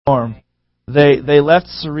storm. They left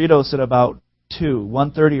Cerritos at about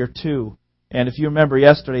 1:30 or 2. And if you remember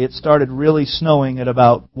yesterday, it started really snowing at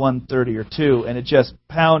about 1:30 or 2, and it just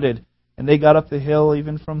pounded. And they got up the hill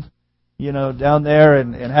even from, down there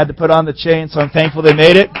and had to put on the chain, so I'm thankful they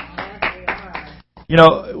made it.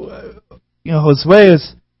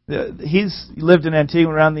 Josue he's lived in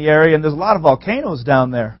Antigua around the area, and there's a lot of volcanoes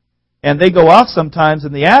down there. And they go off sometimes,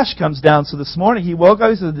 and the ash comes down. So this morning he woke up,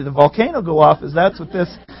 he said, did the volcano go off? Is that what this...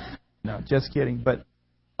 No, just kidding. But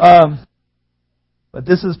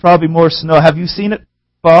this is probably more snow. Have you seen it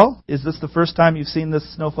fall? Is this the first time you've seen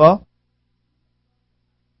this snow fall?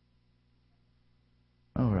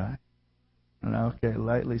 All right. Okay,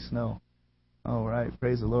 lightly snow. All right,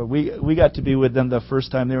 praise the Lord. We got to be with them the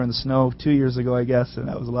first time they were in the snow 2 years ago, I guess, and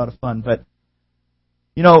that was a lot of fun. But,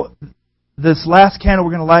 this last candle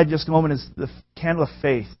we're going to light in just a moment is the candle of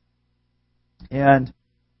faith. And,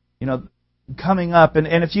 coming up, and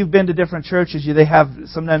if you've been to different churches, they have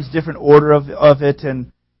sometimes different order of it,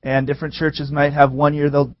 and different churches might have 1 year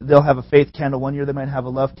they'll have a faith candle, 1 year they might have a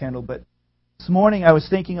love candle. But this morning I was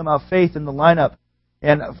thinking about faith in the lineup,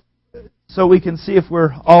 and so we can see if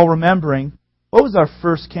we're all remembering. What was our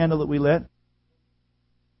first candle that we lit?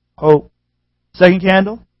 Hope. Second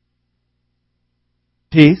candle?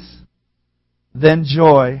 Peace. Then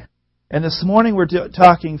joy. And this morning we're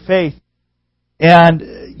talking faith. And,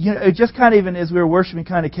 it just kind of even as we were worshiping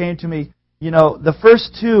kind of came to me, the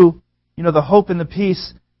first two, the hope and the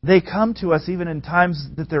peace, they come to us even in times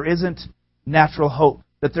that there isn't natural hope,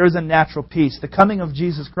 that there isn't natural peace. The coming of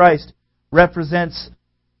Jesus Christ represents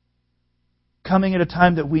coming at a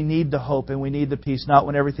time that we need the hope and we need the peace, not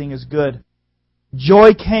when everything is good.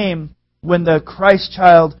 Joy came when the Christ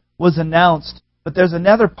child was announced. But there's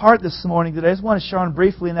another part this morning that I just want to show on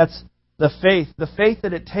briefly, and that's the faith. The faith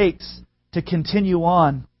that it takes to continue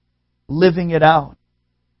on living it out.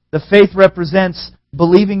 The faith represents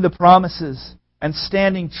believing the promises and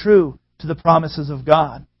standing true to the promises of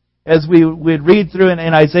God. As we would read through in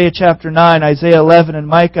Isaiah chapter 9, Isaiah 11, and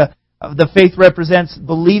Micah, the faith represents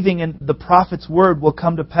believing in the prophet's word will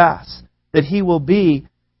come to pass. That He will be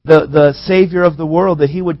the Savior of the world. That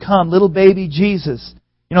He would come. Little baby Jesus.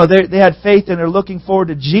 They had faith and they're looking forward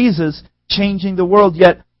to Jesus changing the world.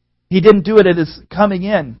 Yet He didn't do it at His coming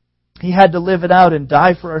in. He had to live it out and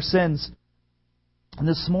die for our sins. And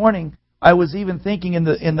this morning, I was even thinking in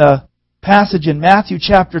the passage in Matthew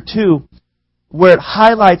chapter 2, where it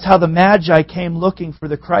highlights how the Magi came looking for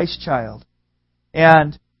the Christ child.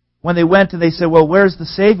 And when they went and they said, well, where's the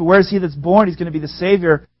Savior? Where's He that's born? He's going to be the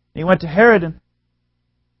Savior. And he went to Herod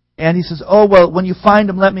and he says, oh, well, when you find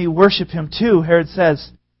Him, let me worship Him too, Herod says.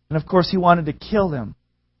 And of course, he wanted to kill Him.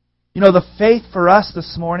 The faith for us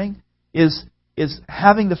this morning is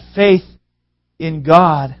having the faith in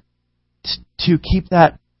God to keep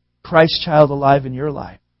that Christ child alive in your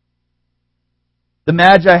life. The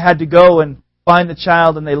Magi had to go and find the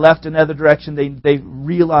child, and they left another direction. They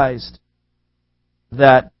realized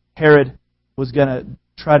that Herod was going to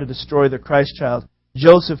try to destroy the Christ child.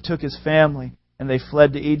 Joseph took his family, and they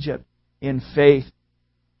fled to Egypt in faith,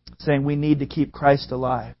 saying we need to keep Christ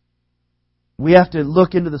alive. We have to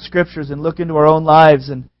look into the Scriptures and look into our own lives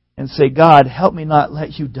and say, God, help me not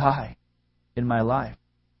let You die in my life.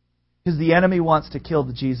 Because the enemy wants to kill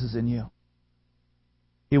the Jesus in you.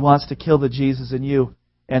 He wants to kill the Jesus in you.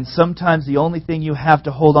 And sometimes the only thing you have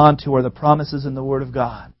to hold on to are the promises in the Word of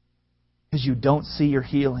God. Because you don't see your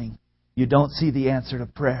healing. You don't see the answer to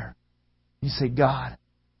prayer. You say, God,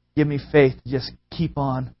 give me faith to just keep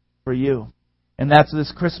on for You. And that's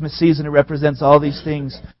this Christmas season. It represents all these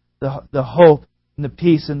things. The hope and the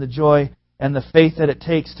peace and the joy and the faith that it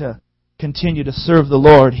takes to continue to serve the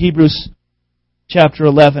Lord. Hebrews chapter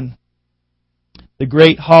 11. The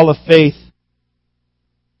great hall of faith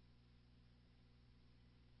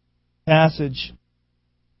passage.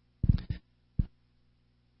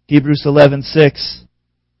 Hebrews 11:6.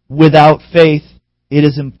 Without faith it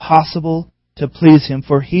is impossible to please Him,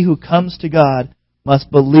 for he who comes to God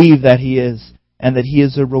must believe that He is, and that He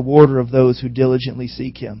is a rewarder of those who diligently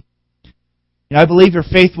seek Him. I believe your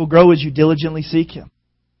faith will grow as you diligently seek Him.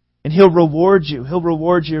 And He'll reward you. He'll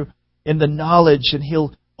reward you in the knowledge, and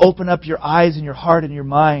He'll open up your eyes and your heart and your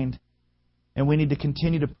mind. And we need to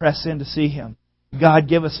continue to press in to see Him. God,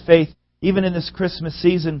 give us faith. Even in this Christmas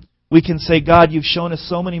season, we can say, God, You've shown us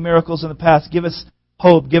so many miracles in the past. Give us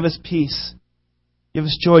hope. Give us peace. Give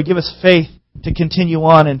us joy. Give us faith to continue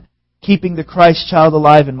on in keeping the Christ child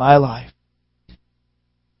alive in my life.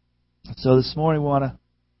 So this morning we want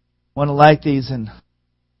to light these. And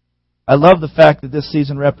I love the fact that this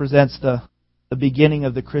season represents the beginning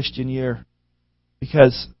of the Christian year.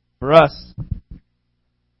 Because for us,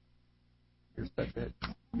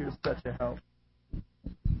 You're such a help.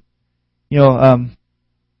 You know,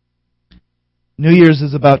 New Year's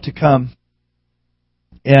is about to come.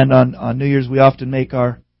 And on New Year's we often make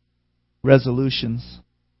our resolutions.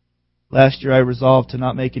 Last year I resolved to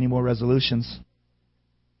not make any more resolutions.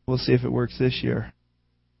 We'll see if it works this year.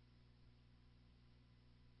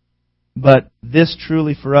 But this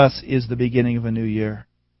truly for us is the beginning of a new year.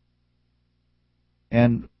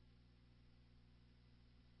 And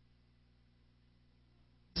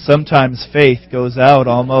sometimes faith goes out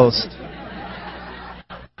almost.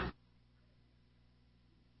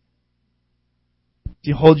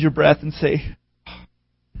 You hold your breath and say,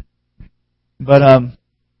 but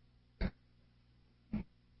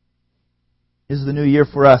this is the new year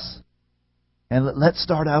for us. And let's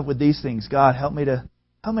start out with these things. God, help me to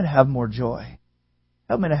have more joy.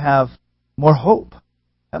 Help me to have more hope.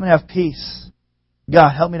 Help me to have peace.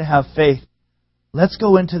 God, help me to have faith. Let's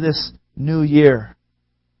go into this new year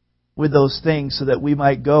with those things so that we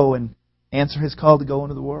might go and answer His call to go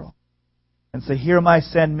into the world. And say, here am I,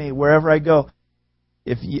 send me, wherever I go.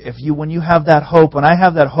 When you have that hope, when I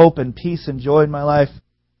have that hope and peace and joy in my life,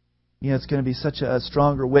 it's going to be such a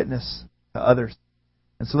stronger witness to others.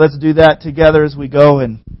 And so let's do that together as we go.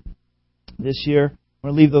 And this year, I'm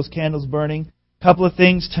going to leave those candles burning. A couple of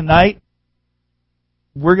things tonight.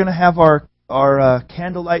 We're going to have our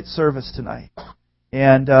candlelight service tonight.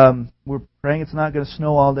 And we're praying it's not going to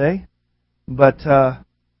snow all day. But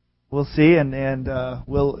we'll see. And we're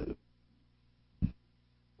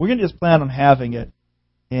going to just plan on having it.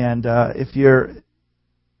 And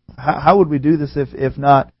how would we do this if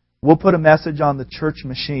not? We'll put a message on the church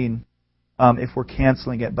machine if we're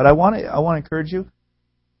canceling it. But I want to encourage you,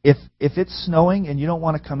 if it's snowing and you don't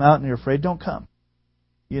want to come out and you're afraid, don't come.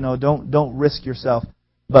 Don't risk yourself.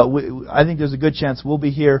 But I think there's a good chance we'll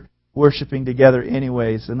be here worshiping together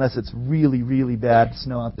anyways, unless it's really, really bad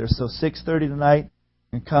snow out there. So 6:30 tonight,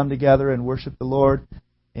 and come together and worship the Lord.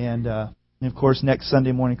 And of course, next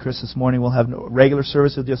Sunday morning, Christmas morning, we'll have no regular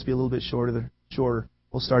service. It'll just be a little bit shorter.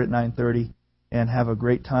 We'll start at 9:30 and have a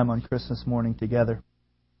great time on Christmas morning together.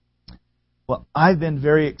 Well, I've been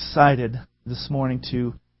very excited this morning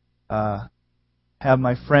to have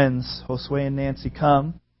my friends Josue and Nancy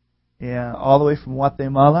come, and all the way from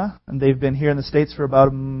Guatemala, and they've been here in the States for about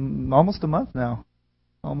almost a month now,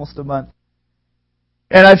 And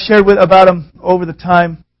I've shared about them over the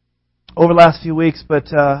last few weeks,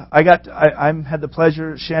 but I had the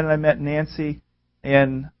pleasure. Shannon and I met Nancy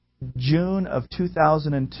in June of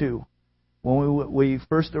 2002 when we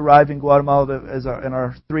first arrived in Guatemala. In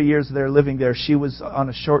our 3 years there living there, she was on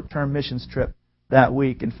a short-term missions trip that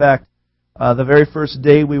week. In fact, the very first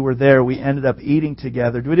day we were there, we ended up eating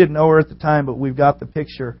together. We didn't know her at the time, but we've got the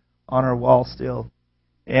picture on our wall still.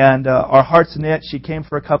 And our hearts knit. She came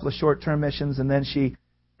for a couple of short-term missions, and then she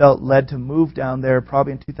felt led to move down there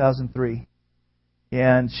probably in 2003.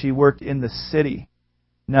 And she worked in the city.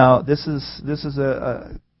 Now, this is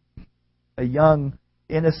a young,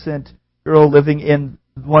 innocent girl living in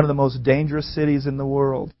one of the most dangerous cities in the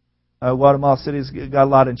world. Guatemala City's got a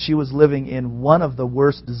lot, and she was living in one of the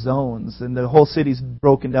worst zones, and the whole city's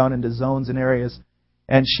broken down into zones and areas.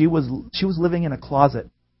 And she was living in a closet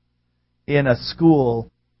in a school,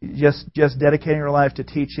 just dedicating her life to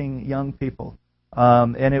teaching young people.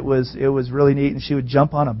 And it was really neat. And she would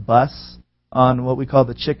jump on a bus, on what we call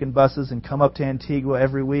the chicken buses, and come up to Antigua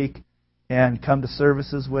every week and come to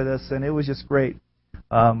services with us. And it was just great.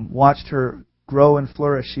 Watched her grow and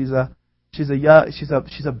flourish. She's a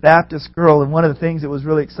Baptist girl, and one of the things that was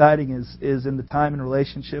really exciting is in the time and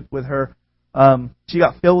relationship with her, she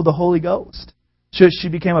got filled with the Holy Ghost. She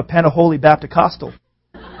became a Pentecostal Baptist.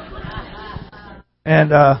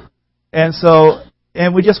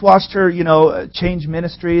 And we just watched her, change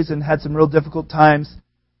ministries and had some real difficult times.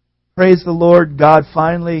 Praise the Lord, God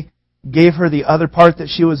finally gave her the other part that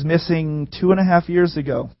she was missing 2.5 years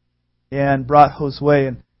ago, and brought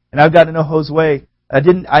Josue. And I've got to know Josue.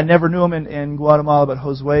 I never knew him in Guatemala, but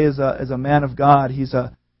Josue is a man of God. He's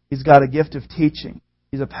got a gift of teaching.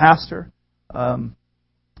 He's a pastor, and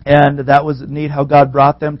that was neat how God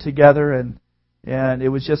brought them together, and it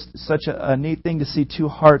was just such a neat thing to see two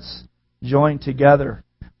hearts joined together,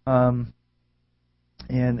 and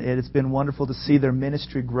it's been wonderful to see their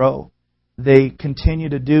ministry grow. They continue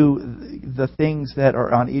to do the things that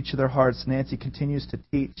are on each of their hearts. Nancy continues to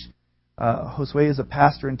teach. Josue is a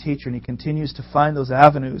pastor and teacher, and he continues to find those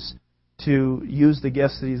avenues to use the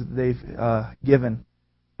gifts that they've given.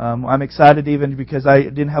 I'm excited even because I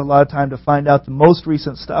didn't have a lot of time to find out the most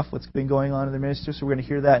recent stuff, what's been going on in the ministry, so we're going to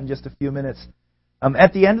hear that in just a few minutes.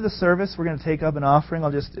 At the end of the service, we're going to take up an offering.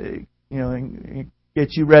 I'll just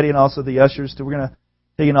get you ready, and also the ushers. So we're going to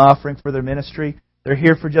take an offering for their ministry. They're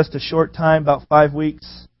here for just a short time, about 5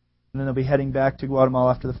 weeks, and then they'll be heading back to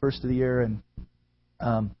Guatemala after the first of the year.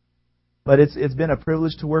 But it's been a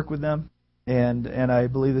privilege to work with them, and I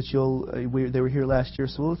believe that they were here last year,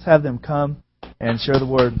 so let's have them come and share the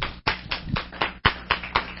word.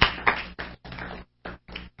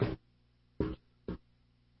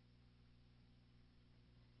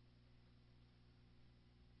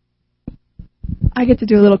 I get to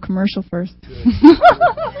do a little commercial first.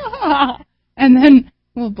 And then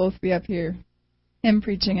we'll both be up here, him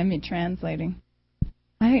preaching and me translating.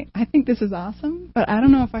 I think this is awesome, but I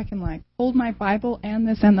don't know if I can hold my Bible and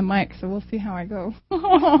this and the mic, so we'll see how I go.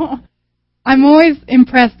 I'm always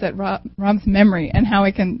impressed at Rob's memory and how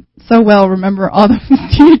he can so well remember all the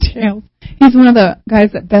details. He's one of the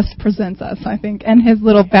guys that best presents us, I think, and his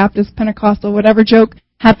little Baptist, Pentecostal, whatever joke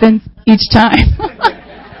happens each time.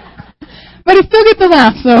 But he still gets a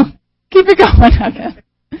laugh, so keep it going, I guess.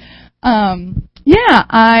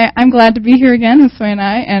 I'm glad to be here again, Josue and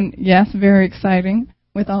I, and yes, very exciting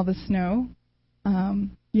with all the snow.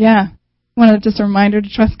 Wanted just a reminder to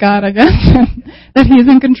trust God, I guess, that He's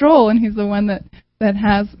in control, and He's the one that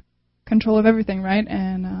has control of everything, right?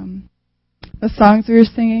 And the songs we were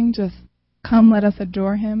singing, just, come let us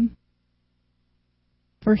adore Him,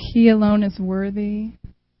 for He alone is worthy.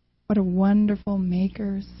 What a wonderful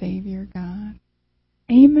Maker, Savior God.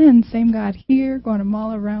 Amen. Same God here,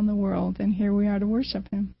 Guatemala, around the world, and here we are to worship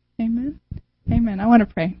Him. Amen. Amen. I want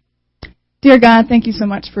to pray. Dear God, thank you so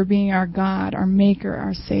much for being our God, our Maker,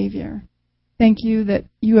 our Savior. Thank you that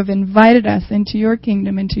you have invited us into your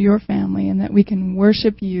kingdom, into your family, and that we can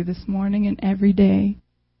worship you this morning and every day.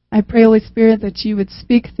 I pray, Holy Spirit, that you would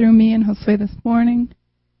speak through me and Josue this morning,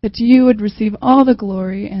 that you would receive all the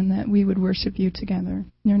glory, and that we would worship you together.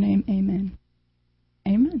 In your name, amen.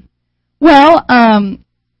 Amen. Well, in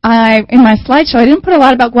my slideshow, I didn't put a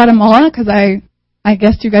lot about Guatemala because I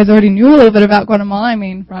guess you guys already knew a little bit about Guatemala. I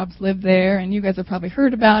mean, Rob's lived there, and you guys have probably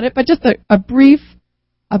heard about it. But just a brief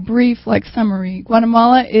summary.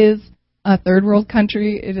 Guatemala is a third world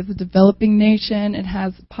country. It is a developing nation. It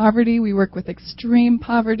has poverty. We work with extreme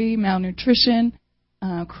poverty, malnutrition,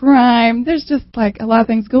 crime. There's just a lot of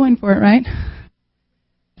things going for it, right?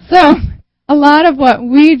 So a lot of what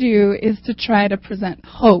we do is to try to present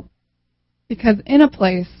hope. Because in a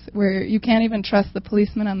place where you can't even trust the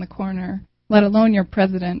policeman on the corner, let alone your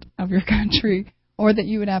president of your country, or that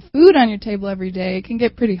you would have food on your table every day, it can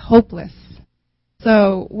get pretty hopeless.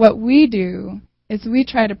 So what we do is we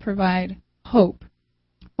try to provide hope.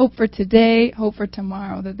 Hope for today, hope for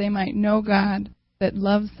tomorrow, that they might know God that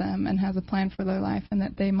loves them and has a plan for their life, and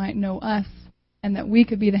that they might know us, and that we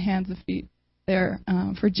could be the hands and feet there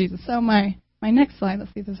for Jesus. So my next slide,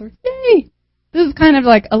 let's see if this works. Yay! This is kind of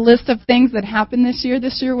like a list of things that happened this year.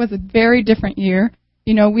 This year was a very different year.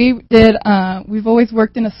 You know, we've always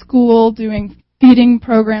worked in a school doing feeding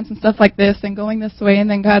programs and stuff like this and going this way, and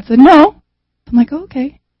then God said, no. I'm like, oh,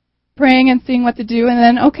 okay. Praying and seeing what to do, and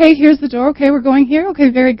then, okay, here's the door. Okay, we're going here. Okay,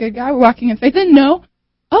 very good, God. We're walking in faith. Then no.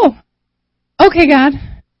 Oh, okay, God.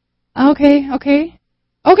 Okay. Okay,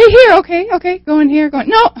 here. Okay, going here, going.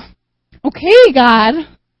 No. Okay, God.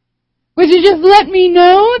 Would you just let me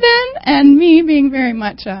know then? And me being very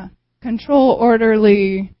much a control,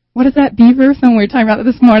 orderly, what is that, beaver? Something we were talking about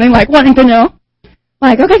this morning, wanting to know.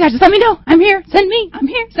 Okay, God, just let me know. I'm here. Send me. I'm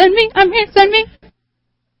here. Send me. I'm here. Send me.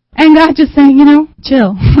 And God just saying,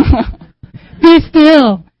 chill. Be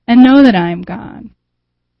still and know that I'm God.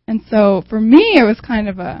 And so for me, it was kind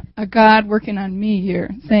of a God working on me here,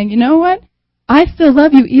 saying, you know what? I still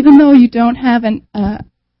love you even though you don't have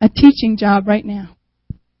a teaching job right now.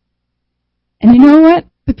 And you know what?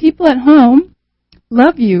 The people at home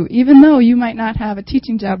love you even though you might not have a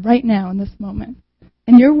teaching job right now in this moment.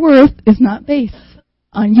 And your worth is not based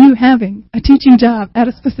on you having a teaching job at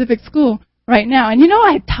a specific school right now. And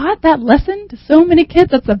I taught that lesson to so many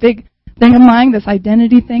kids. That's a big thing of mine, this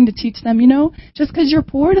identity thing, to teach them, just because you're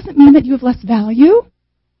poor doesn't mean that you have less value.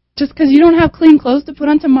 Just because you don't have clean clothes to put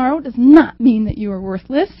on tomorrow does not mean that you are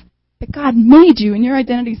worthless. That God made you and your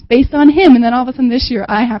identity is based on Him. And then all of a sudden this year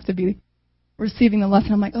I have to be receiving the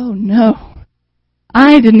lesson. I'm like, oh no,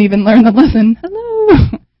 I didn't even learn the lesson.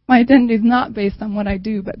 Hello. My identity is not based on what I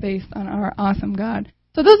do, but based on our awesome God.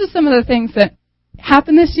 So those are some of the things that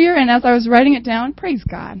happened this year, and as I was writing it down, praise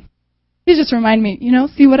God. He just reminded me,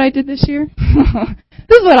 see what I did this year?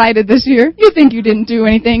 This is what I did this year. You think you didn't do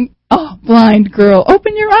anything? Oh, blind girl,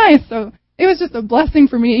 open your eyes. So it was just a blessing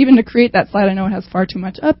for me even to create that slide. I know it has far too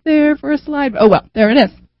much up there for a slide, but oh well, there it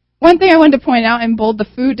is. One thing I wanted to point out in bold, the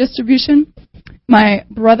food distribution. My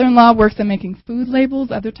brother-in-law works at making food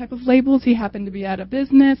labels, other type of labels. He happened to be at a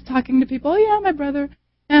business talking to people. Oh, yeah, my brother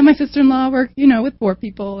and my sister-in-law work, with poor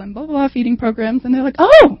people and blah, blah, blah, feeding programs. And they're like,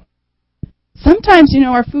 oh, sometimes,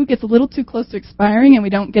 our food gets a little too close to expiring and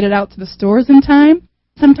we don't get it out to the stores in time.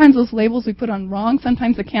 Sometimes those labels we put on wrong.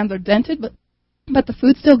 Sometimes the cans are dented, but the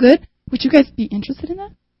food's still good. Would you guys be interested in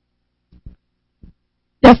that?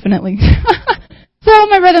 Definitely. So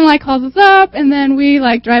my brother-in-law calls us up, and then we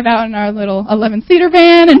drive out in our little 11-seater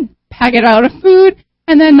van and pack it out of food,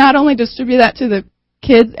 and then not only distribute that to the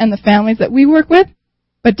kids and the families that we work with,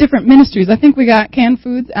 but different ministries. I think we got canned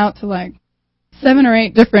foods out to 7 or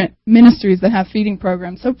 8 different ministries that have feeding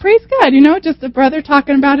programs. So praise God, just a brother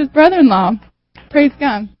talking about his brother-in-law. Praise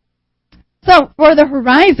God. So for the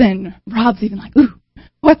horizon, Rob's even ooh,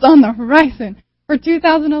 what's on the horizon? For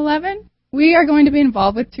 2011, we are going to be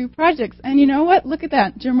involved with 2 projects. And you know what? Look at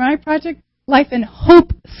that. Jeremiah Project, Life and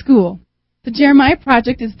Hope School. The Jeremiah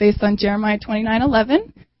Project is based on Jeremiah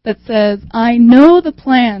 29:11 that says, I know the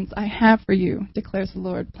plans I have for you, declares the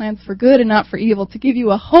Lord. Plans for good and not for evil, to give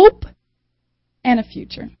you a hope and a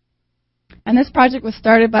future. And this project was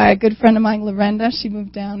started by a good friend of mine, Lorenda. She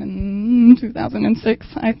moved down in 2006,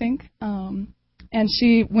 I think. And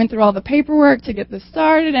she went through all the paperwork to get this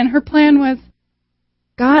started. And her plan was,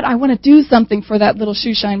 God, I want to do something for that little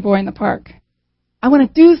shoeshine boy in the park. I want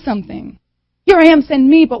to do something. Here I am, send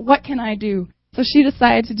me, but what can I do? So she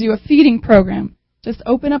decided to do a feeding program. Just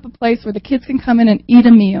open up a place where the kids can come in and eat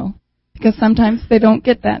a meal, because sometimes they don't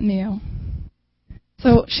get that meal.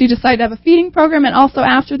 So she decided to have a feeding program, and also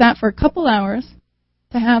after that for a couple hours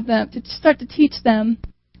to have them, to start to teach them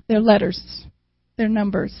their letters, their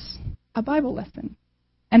numbers, a Bible lesson,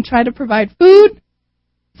 and try to provide food,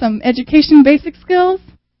 some education basic skills,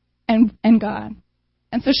 and God.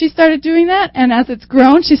 And so she started doing that, and as it's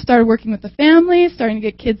grown, she started working with the family, starting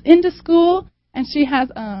to get kids into school, and she has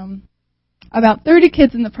about 30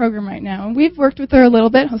 kids in the program right now. And we've worked with her a little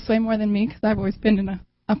bit, Josue more than me, because I've always been in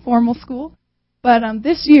a formal school. But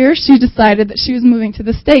this year, she decided that she was moving to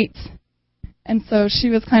the States. And so she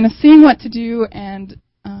was kind of seeing what to do, and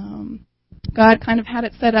God kind of had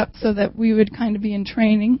it set up so that we would kind of be in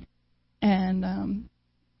training. And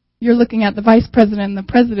you're looking at the vice president and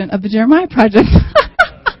the president of the Jeremiah Project.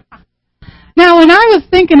 Now, when I was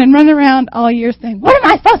thinking and running around all year saying, what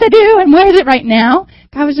am I supposed to do and where is it right now?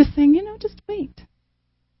 God was just saying, just wait.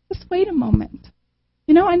 Just wait a moment.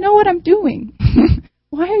 I know what I'm doing.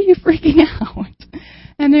 Why are you freaking out?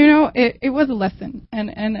 And, it was a lesson.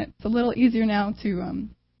 And it's a little easier now to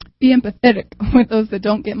be empathetic with those that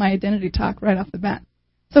don't get my identity talk right off the bat.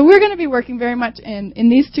 So we're going to be working very much in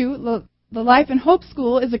these 2. The Life and Hope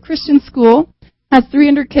School is a Christian school, has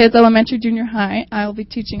 300 kids, elementary, junior high. I'll be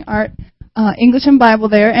teaching art, English and Bible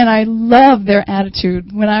there, and I love their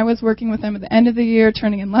attitude. When I was working with them at the end of the year,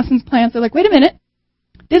 turning in lessons plans, they're like, wait a minute,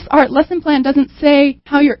 this art lesson plan doesn't say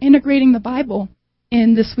how you're integrating the Bible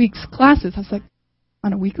in this week's classes. I was like,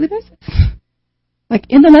 on a weekly basis?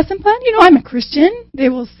 In the lesson plan? I'm a Christian. They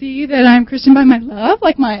will see that I'm Christian by my love,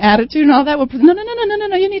 my attitude and all that.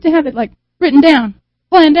 No, you need to have it, written down,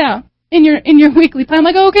 planned out in your weekly plan. I'm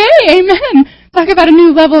like, okay, amen. Talk about a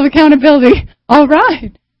new level of accountability. All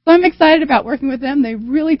right. So I'm excited about working with them. They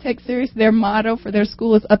really take serious. Their motto for their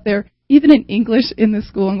school is up there, even in English in the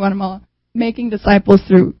school in Guatemala, making disciples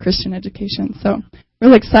through Christian education. So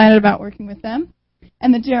really excited about working with them.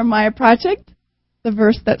 And the Jeremiah Project, the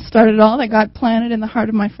verse that started all, that God planted in the heart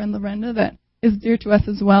of my friend Lorenda, that is dear to us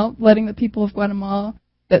as well, letting the people of Guatemala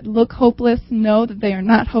that look hopeless know that they are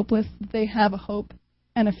not hopeless, that they have a hope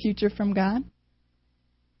and a future from God.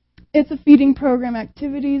 It's a feeding program,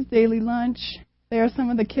 activities, daily lunch. They are some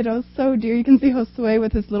of the kiddos so dear. You can see Josue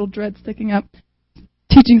with his little dread sticking up,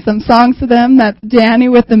 teaching some songs to them. That's Danny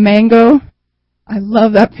with the mango. I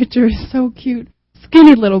love that picture. It's so cute.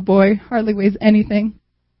 Skinny little boy, hardly weighs anything.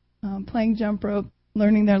 Playing jump rope,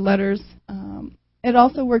 learning their letters. It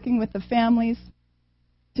also working with the families,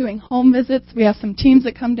 doing home visits. We have some teams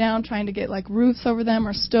that come down trying to get roofs over them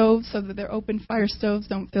or stoves so that their open fire stoves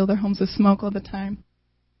don't fill their homes with smoke all the time.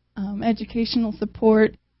 Educational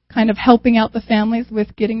support, kind of helping out the families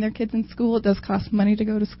with getting their kids in school. It does cost money to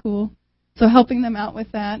go to school. So helping them out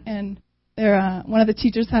with that. And they're, one of the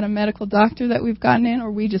teachers had a medical doctor that we've gotten in,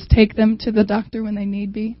 or we just take them to the doctor when they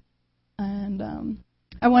need be. And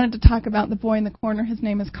I wanted to talk about the boy in the corner. His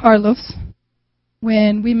name is Carlos.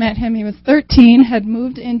 When we met him, he was 13, had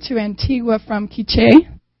moved into Antigua from Quiche.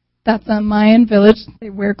 That's a Mayan village.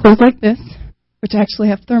 They wear clothes like this, which actually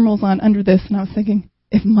have thermals on under this. And I was thinking,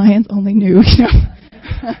 if Mayans only knew,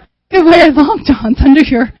 could wear long johns under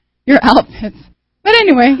your outfits. But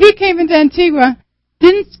anyway, he came into Antigua,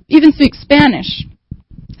 didn't even speak Spanish.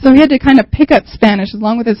 So he had to kind of pick up Spanish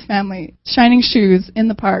along with his family, shining shoes in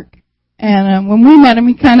the park. And when we met him,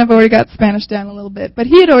 he kind of already got Spanish down a little bit. But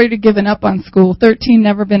he had already given up on school. 13,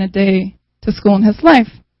 never been a day to school in his life.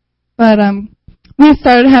 But we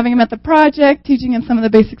started having him at the project, teaching him some of the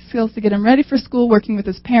basic skills to get him ready for school, working with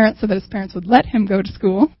his parents so that his parents would let him go to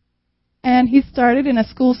school. And he started in a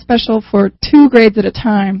school special for 2 grades at a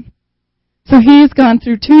time. So he's gone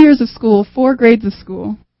through 2 years of school, 4 grades of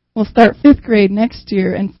school. We'll start 5th grade next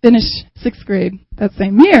year and finish 6th grade that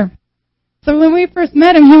same year. So when we first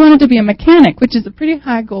met him, he wanted to be a mechanic, which is a pretty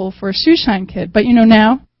high goal for a shoe shine kid. But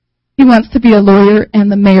now he wants to be a lawyer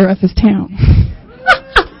and the mayor of his town.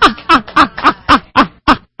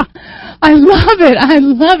 I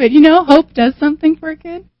love it. Hope does something for a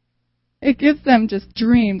kid. It gives them just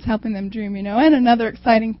dreams, helping them dream, And another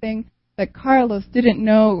exciting thing, that Carlos didn't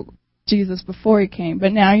know Jesus before he came,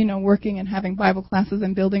 but now, working and having Bible classes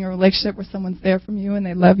and building a relationship where someone's there from you and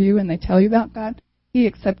they love you and they tell you about God, he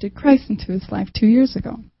accepted Christ into his life 2 years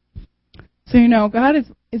ago. So, God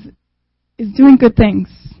is doing good things.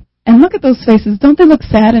 And look at those faces. Don't they look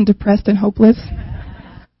sad and depressed and hopeless?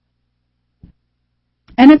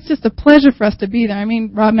 And it's just a pleasure for us to be there. I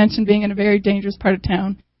mean, Rob mentioned being in a very dangerous part of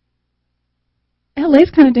town.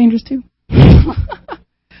 LA's kind of dangerous too.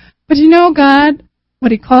 But God,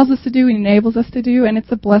 what he calls us to do, he enables us to do, and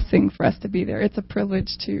it's a blessing for us to be there. It's a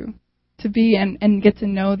privilege to be and get to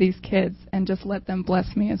know these kids and just let them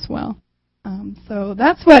bless me as well. So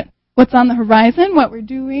that's what's on the horizon, what we're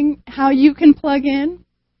doing, how you can plug in,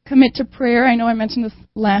 commit to prayer. I know I mentioned this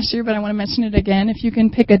last year, but I want to mention it again. If you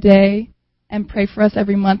can pick a day and pray for us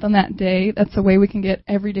every month on that day, that's a way we can get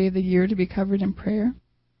every day of the year to be covered in prayer.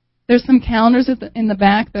 There's some calendars in the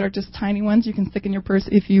back that are just tiny ones you can stick in your purse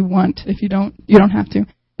if you want. If you don't, you don't have to.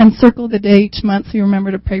 And circle the day each month so you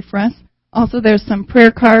remember to pray for us. Also, there's some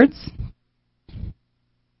prayer cards.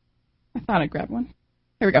 I thought I grabbed one.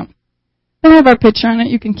 Here we go. They have our picture on it.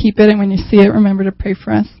 You can keep it, and when you see it, remember to pray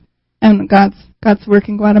for us. And God's work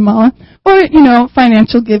in Guatemala. Or,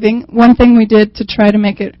 financial giving. One thing we did to try to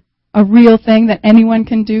make it a real thing that anyone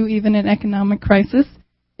can do, even in economic crisis,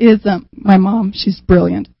 is my mom. She's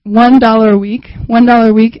brilliant. $1 a week. $1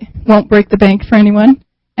 a week won't break the bank for anyone.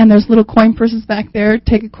 And there's little coin purses back there.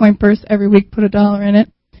 Take a coin purse every week, put $1 in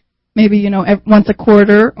it. Maybe, once a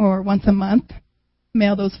quarter or once a month.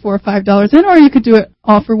 Mail those $4 or $5 in, or you could do it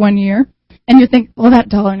all for 1 year. And you think, well, that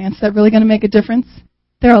dollar, Nancy, is that really going to make a difference?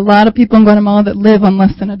 There are a lot of people in Guatemala that live on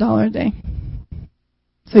less than $1 a day.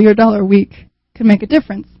 So your $1 a week could make a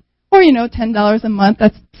difference. Or, $10 a month,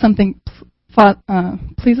 that's something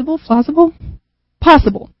plausible?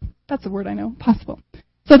 Possible. That's a word I know, possible.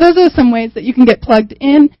 So those are some ways that you can get plugged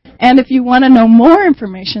in. And if you want to know more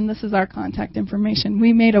information, this is our contact information.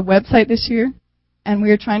 We made a website this year, and we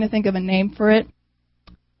were trying to think of a name for it.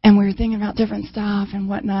 And we were thinking about different stuff and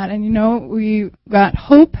whatnot. And, we got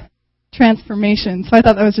Hope Transformation. So I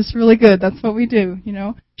thought that was just really good. That's what we do,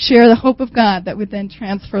 share the hope of God that would then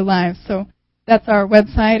transfer lives. So that's our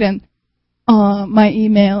website and my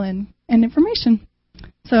email and information.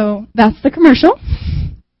 So that's the commercial.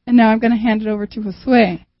 And now I'm going to hand it over to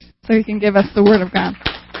Josue so he can give us the Word of God.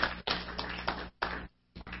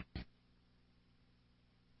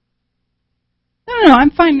 No, I'm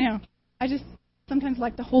fine now. I just sometimes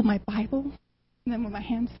like to hold my Bible and then with my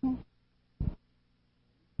hands full.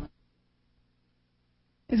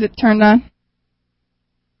 Is it turned on?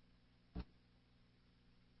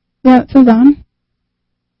 Yeah, it says on.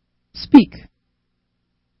 Speak.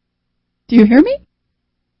 Do you hear me?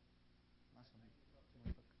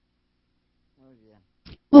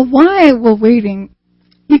 Well, while we're waiting,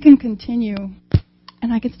 you can continue,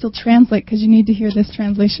 and I can still translate because you need to hear this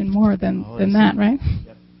translation more than that, right?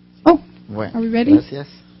 Yep. Oh, bueno, are we ready? Gracias.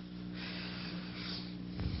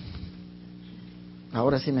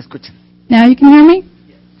 Ahora sí me escuchan. Now you can hear me?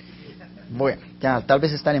 Bueno, ya, tal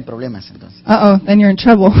vez están en problemas entonces. Then you're in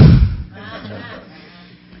trouble.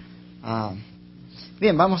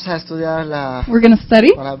 Bien, vamos a estudiar la We're going to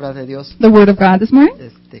study palabra de Dios. The Word of God this morning.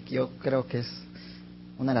 Que yo creo que es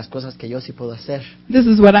una de las cosas que yo sí puedo hacer. This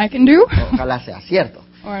is what I can do. Ojalá sea cierto.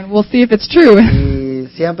 Or we'll see if it's true. Y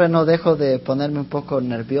siempre no dejo de ponerme un poco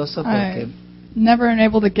nervioso porque never am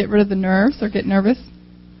able to get rid of the nerves or get nervous.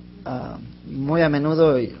 Muy a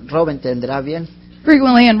menudo Rob entenderá bien.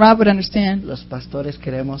 Frequently, and Rob would understand, los pastores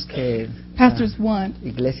queremos que pastors want la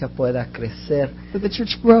iglesia pueda crecer that the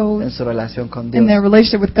church grows en su relación con in Dios. their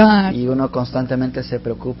relationship with God. Y uno constantemente se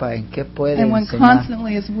preocupa en qué puede And one enseñar,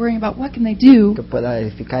 constantly is worrying about what can they do que pueda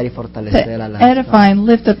edificar y to fortalecer a la edify and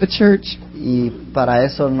lift up the church. Y para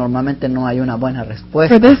eso normalmente no hay una buena For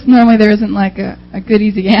respuesta. this, normally there isn't like a good,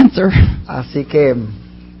 easy answer. Así que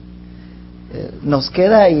nos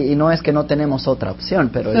queda, y no es que no tenemos otra opción,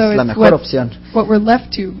 pero So es la it's mejor opción, What we're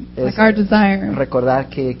left to, Es like our desire, recordar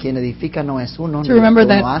que quien edifica no es uno, to ni remember lo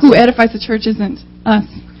que uno that hace, who edifies the church isn't us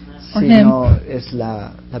or him. sino es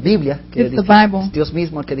la Biblia que It's the edifica, Bible. es Dios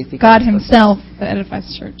mismo el que edifica God nuestras himself that edifies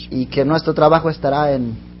the church. vidas. Y que nuestro trabajo estará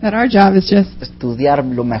en That our job is just estudiar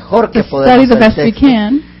lo mejor to que study podemos the el best we texto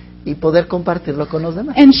can y poder compartirlo con los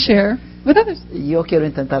demás. and share with others. Y yo quiero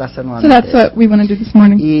intentar hacer So nuevamente that's what we want to do this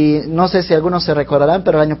morning. Y no sé si algunos se recordarán,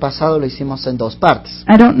 pero el año pasado lo hicimos en 2 partes.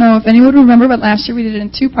 I don't know if anyone will remember, but last year we did it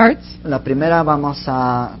in 2 parts. La primera vamos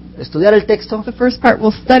a estudiar el texto, The first part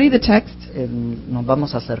we'll study the text, nos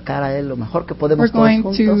vamos a acercar a él lo mejor que podemos We're todos going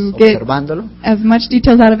juntos, to get- observándolo, as much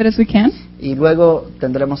details out of it as we can, y luego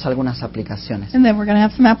tendremos algunas aplicaciones and then we're going to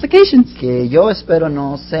have some applications que yo espero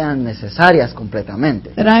no sean necesarias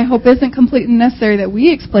completamente. that I hope isn't completely necessary that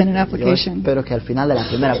we explain in Yo application. espero que al final de la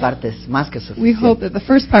primera parte es más que We suficiente. hope that the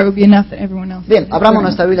first part will be enough that everyone else. Bien, can abramos learn.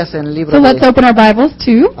 nuestras Biblias en el libro So let's de open our Bibles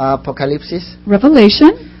to Apocalipsis.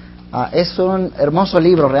 Revelation. Es un hermoso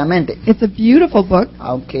libro realmente, It's a beautiful book,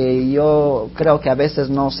 aunque yo creo que a veces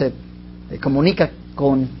no se comunica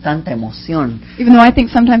con tanta emoción even though I think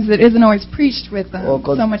sometimes it isn't always preached with o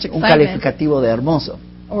con so much un excitement calificativo de hermoso.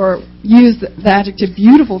 or use the adjective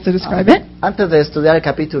beautiful to describe it. Antes de estudiar el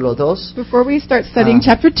capítulo 2, Before we start studying Ah.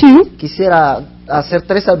 chapter 2, quisiera hacer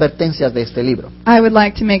 3 advertencias de este libro. I would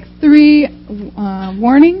like to make 3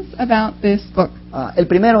 warnings about this book. El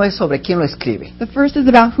primero es sobre quién lo escribe. The first is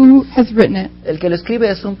about who has written it. El que lo escribe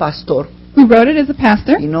es un pastor Who wrote it is a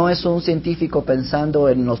pastor. y no es un científico pensando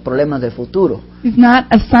en los problemas del futuro. He's not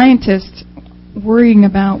a scientist worrying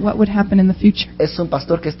about what would happen in the future. Es un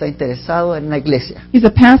pastor que está interesado en la iglesia. He's a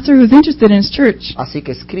pastor who's interested in his church. Así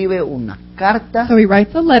que escribe una carta, So he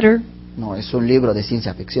writes a letter. no es un libro de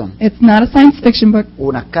ciencia ficción, It's not a science fiction book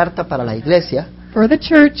una carta para la iglesia for the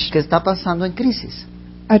church, que está pasando en crisis.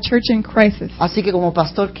 a church in crisis. Así que como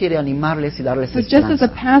pastor quiere animarles y darles So just as a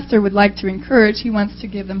esperanza. pastor would like to encourage, he wants to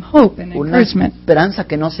give them hope and Una encouragement. esperanza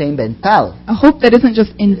que no se ha inventado. A hope that isn't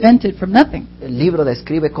just invented from nothing. El libro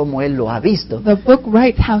describe cómo él lo ha visto, The book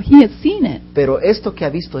writes how he has seen it. pero esto que ha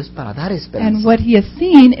visto es para dar And esperanza. what he has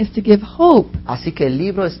seen is to give hope. Así que el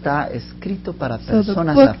libro está escrito para So the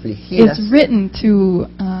personas book afligidas, is written to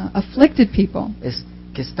afflicted people,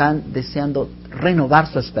 que están deseando renovar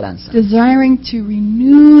su esperanza. desiring to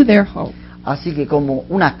renew their hope. Así que como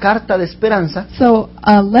una carta de esperanza, So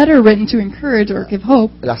a letter written to encourage or give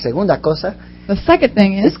hope. la segunda cosa The second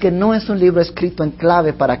thing es is, que no es un libro escrito en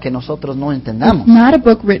clave para que nosotros no it's entendamos. not a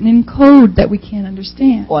book written in code that we can't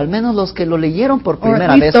understand. O al menos los que lo leyeron por Or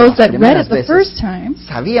primera at vez least o those las that read primeras it the veces first time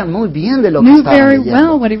sabían muy bien de lo que knew estaban very well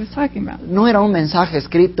leyendo. what he was talking about. No era un mensaje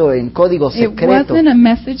escrito en código It secreto, wasn't a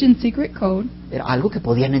message in secret code. era algo que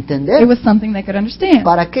podían It entender. was something they could understand.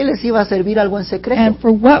 ¿Para qué les iba a servir algo en And secreto?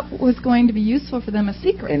 for what was going to be useful for them a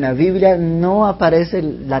secret. En la Biblia no aparece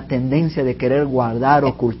la tendencia de querer guardar,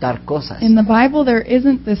 ocultar cosas. In the Bible, there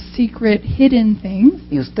isn't the secret, hidden things.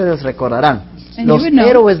 Y ustedes recordarán, And los you would know.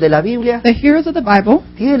 héroes de la Biblia The heroes of the Bible,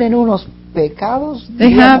 tienen unos pecados,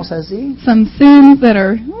 they have digamos así. some sins that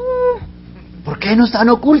are. ¿Por qué no están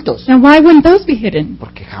ocultos? Now, why wouldn't those be hidden?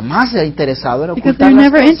 Porque jamás se ha interesado en Because ocultar they're las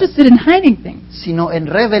never cosas, interested in hiding things, sino en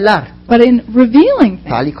revelar, but in revealing things,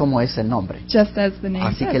 tal y como es el nombre. just as the name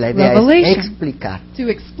Así says. que la idea es Revelation, explicar. to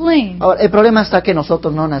explain. Ahora, el problema está que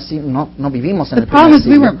nosotros no vivimos en The el problem primer is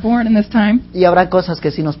we siglo, weren't born in this time, y habrá cosas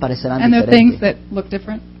que sí nos parecerán and there are things diferentes. that look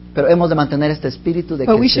different. Pero hemos de mantener este espíritu de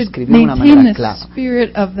But we que se should escribió de una maintain manera this clara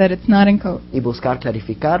spirit of that it's not in code, y buscar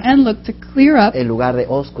clarificar and look to clear up en lugar de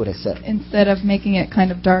oscurecer. instead of making it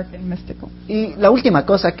kind of dark and mystical. Y la última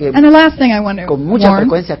cosa que And the last thing I want to con mucha warn,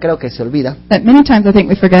 frecuencia creo que se olvida that many times I think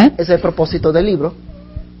we forget, es el propósito del libro,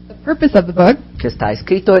 the purpose of the book que está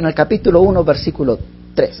escrito en el capítulo 1, versículo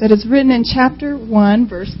 3. that is written in chapter 1,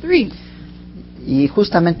 verse 3. Y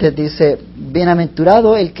justamente dice,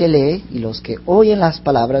 bienaventurado el que lee y los que oyen las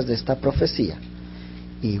palabras de esta profecía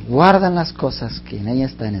y guardan las cosas que en ella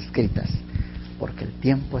están escritas, porque el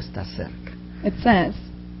tiempo está cerca. It says,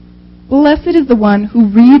 Blessed is the one who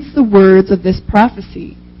reads the words of this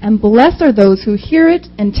prophecy, and blessed are those who hear it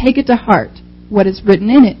and take it to heart, what is written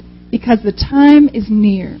in it, because the time is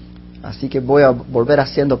near. Así que voy a volver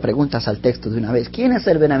haciendo preguntas al texto de una vez. ¿Quién es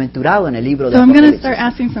el bienaventurado en el libro de So I'm going to Apocalipsis? start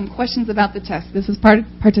asking some questions about the text. This is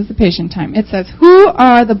participation time. It says, who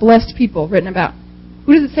are the blessed people written about?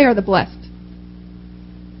 Who does it say are the blessed?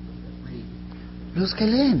 Los que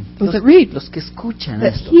leen, Those that read. los que escuchan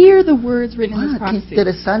That esto. hear the words written in this Ah, qué prophecy.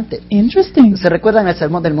 interesante. Interesting. ¿Se recuerdan el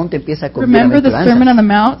Sermón del Monte empieza con Remember the Sermon on bienaventuranzas? the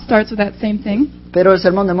Mount starts with that same thing? Pero el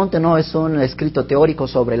Sermón del Monte no es un escrito teórico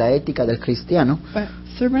sobre la ética del cristiano, But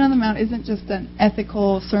Sermon on the Mount isn't just an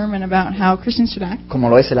ethical sermon about how Christians should act, como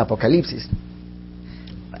lo es el Apocalipsis.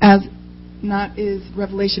 as not is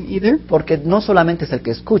Revelation either, Porque no solamente es el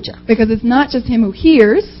que escucha, because it's not just him who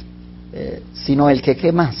hears, sino el que,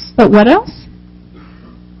 ¿qué más? but what else?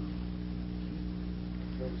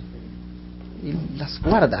 Y las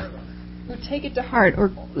guarda, Who take it to heart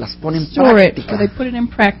or las pone en store it, or práctica. they put it in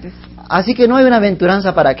practice. Así que no hay una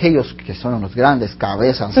aventuranza para aquellos que son unos grandes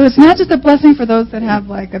cabezas. So it's not just a blessing for those that have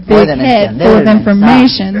like a big Pueden head entender full of el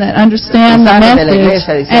information, that understand the Salen de la message,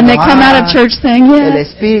 iglesia diciendo, and they come out of church saying, el yes,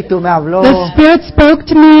 Espíritu me habló. the Spirit spoke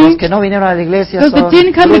to Los me. que no vinieron a la iglesia Those son that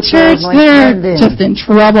didn't come to brutos, church, no they're entienden. just in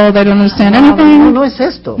trouble. They don't understand No, anything. no es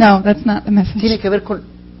esto. No, that's not the message. Tiene que ver con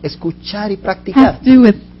escuchar y It practicar. has to do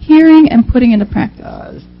with hearing and putting into practice.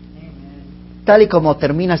 Tal y como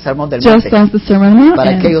termina el Sermón del Just Monte. as the Sermon on the Mount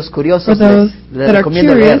Para ends. aquellos For curiosos, those les that are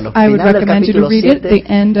recomiendo curious, leerlo. I would Final del recommend you to capítulo read it, 7,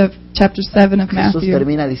 the end of chapter 7 of Jesús Matthew.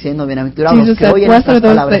 termina diciendo, bienaventurados los Jesus que said, oyen blessed are estas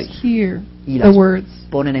those palabras that hear y the las words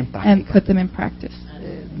ponen en and práctica. put them in practice.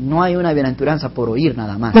 No hay una bienaventuranza por oír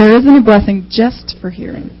nada más, There isn't a blessing just for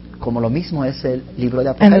hearing. como lo mismo es el libro de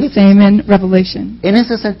And the Apocalipsis. same in Revelation. En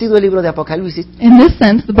ese sentido, el libro de Apocalipsis, In this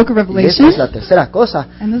sense, the book of y esta Revelation, es la tercera cosa,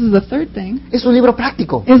 and this is the third thing, es un libro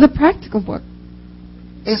práctico, is a practical book.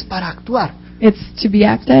 es para actuar. It's to be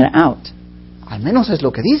acted out. Al menos es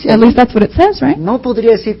lo que dice. At allí. least that's what it says, right? No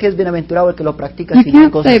podría decir que es bienaventurado el que lo practica You sin hay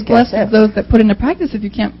can't cosas say que blessed hacer. are those that put into practice if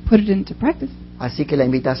you can't put it into practice. Así que la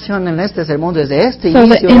invitación en este sermón desde este So the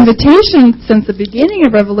inicio es, invitation since the beginning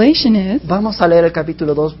of Revelation is, vamos a leer el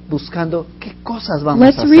capítulo 2 buscando qué cosas vamos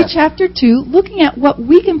let's a read hacer. chapter 2 looking at what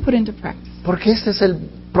we can put into practice. Porque ese es el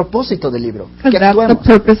propósito del libro, Because que that's the actuemos.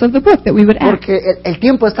 purpose of the book, that we would act. Porque el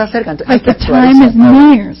tiempo está cerca, entonces hay Because que the actuar. time is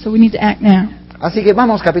near, so we need to act now. Así que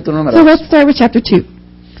vamos capítulo número So 2, let's start with chapter 2,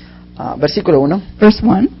 versículo 1. verse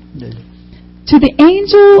 1. To the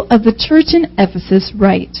angel of the church in Ephesus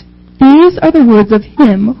write, these are the words of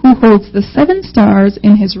him who holds the 7 stars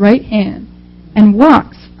in his right hand and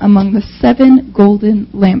walks among the 7 golden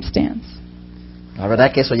lampstands. La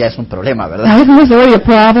verdad que eso ya es un problema, ¿verdad? Now, isn't this already a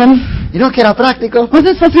problem? ¿Y no que era práctico? Wasn't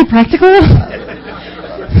it supposed to be practical?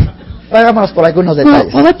 Vámonos por algunos Well,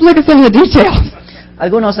 detalles. let's look at some of the details.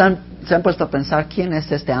 Algunos se han puesto a pensar quién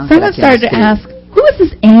es este ángel. Someone a quien started to escribe. ask, who is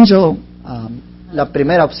this angel? La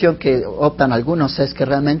primera opción que optan algunos es que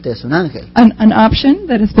realmente es un ángel. An option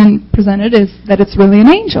that has been presented is that it's really an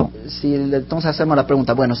angel. Si entonces hacemos la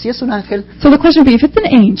pregunta, bueno, si es un ángel, So the question would be, if it's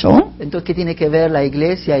an angel, entonces ¿qué tiene que ver la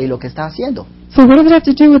iglesia y lo que está haciendo? so what does it have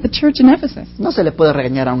to do with the church in Ephesus? No se le puede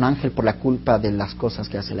regañar a un ángel por la culpa de las cosas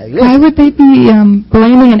que hace la Why iglesia. would they be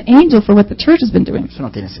blaming an angel for what the church has been doing? Eso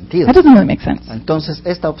no tiene sentido. That doesn't really make sense. Entonces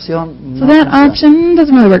esta opción So no that funciona. option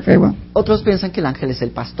doesn't really work very well. Otros piensan que el ángel es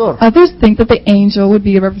el pastor, Others think that the angel would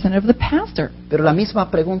be a representative of the pastor. pero la misma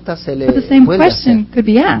pregunta se le But the same vuelve a hacer. question could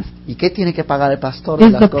be asked. ¿Y qué tiene que pagar el pastor de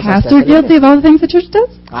Is las the cosas que pastor hace la guilty iglesia? of all the things the church does?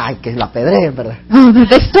 Ay, que la pedreen, ¿verdad? Oh, that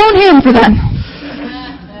they stone him for that.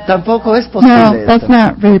 Tampoco es No, posible that's esto.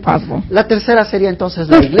 not really possible. La tercera sería entonces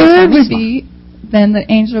la The iglesia third would misma, be then the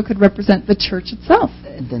angel could represent the church itself.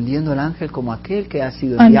 entendiendo el ángel como aquel que ha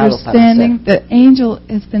sido enviado para Understanding ser. the angel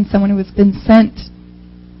has been someone who has been sent.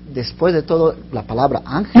 Después de todo, la palabra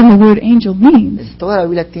ángel And the word angel means, en toda la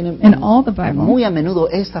Biblia tiene in all the Bible, muy a menudo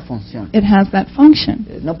esta función. it has that function.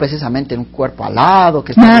 No precisamente en un cuerpo alado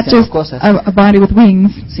que está Not diciendo just cosas, a body with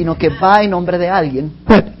wings, sino que va en nombre de alguien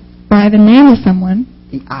but by the name of someone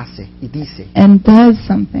y hace y dice and does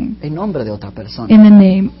something en nombre de otra persona. in the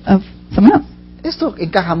name of someone else. Esto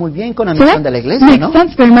encaja muy bien con la So misión that de la iglesia, makes ¿no?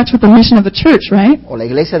 sense very much with the mission of the church, right? O la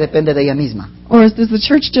iglesia depende de ella misma. Or does the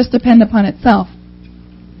church just depend upon itself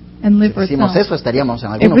and live Si for decimos itself? eso, estaríamos en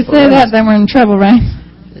If algunos we say that, problemas. then we're in trouble, right?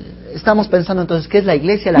 Estamos pensando entonces que es la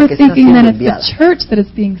iglesia la We're que está thinking siendo that it's enviada. the church that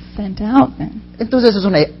is being sent out then. Entonces es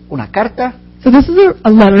una carta So this is a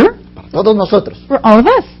letter para todos nosotros. for all of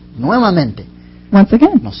us. Nuevamente, Once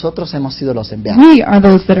again, nosotros hemos sido los enviados. we are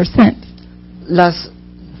those that are sent.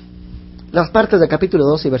 Las partes del capítulo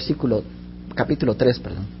 2 y capítulo 3,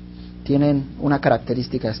 tienen una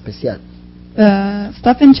característica especial. The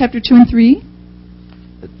stuff in chapter 2 and 3,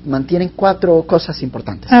 mantienen 4 cosas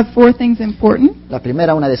importantes. have 4 things important. La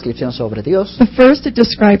primera, una descripción sobre Dios, The first, it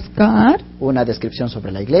describes God. una descripción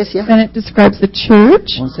sobre la iglesia, Then it describes the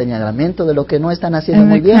church. un señalamiento de lo que no están haciendo And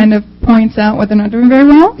muy it bien kind of points out what they're not doing very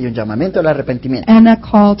well. y un llamamiento al arrepentimiento. And a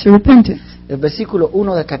call to repentance. El versículo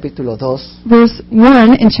 1 del capítulo 2 Verse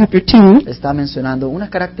 1 in chapter 2 está mencionando una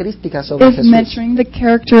característica sobre is Jesús. mentioning the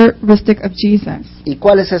characteristic of Jesus. ¿Y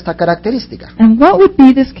cuál es esta característica? And what would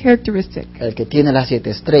be this characteristic? El que tiene las 7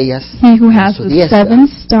 estrellas He who en has su the diestra, 7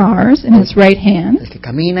 stars in his right hand el que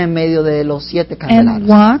camina en medio de los 7 and candelabros.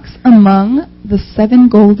 walks among the 7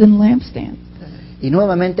 golden lampstands. Y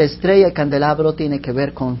nuevamente estrella y candelabro tiene que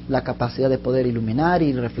ver con la capacidad de poder iluminar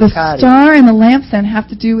y The reflejar, star and the lampstand have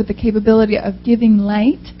to do with the capability of giving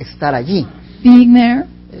light, y estar allí. being there.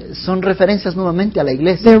 Son referencias nuevamente a la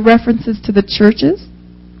iglesia, They're references to the churches,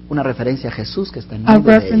 una referencia a Jesús que está en a medio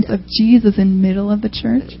de reference ella. of Jesus in middle of the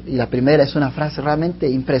church. Y la primera es una frase realmente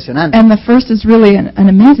impresionante. And the first is really an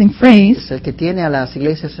amazing phrase. Es el que tiene a las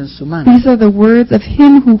iglesias en su mano. These are the words of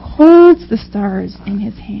him who holds the stars in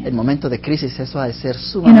his En hand. momento de crisis eso ha de ser In a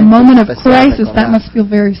sumamente moment of especial crisis, that recordar. must feel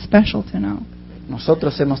very special to know.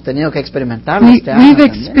 Nosotros hemos tenido que experimentarlo este año We've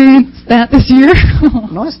también. experienced that this year.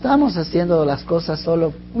 No estamos haciendo las cosas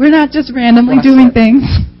solo, We're not just randomly Por hacer. doing things.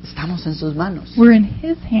 estamos en sus manos. We're in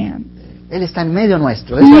his hand. Él está en medio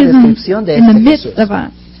nuestro. Es He la is descripción de in the este midst Jesús. of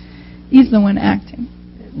us. He's the one acting.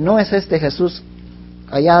 No es este Jesús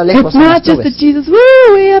allá lejos It's en las not just the nubes. Jesus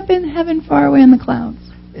woo, way up in heaven, far away in the clouds.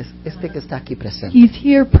 Es este que está aquí presente. He's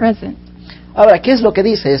here present. Ahora, ¿qué es lo que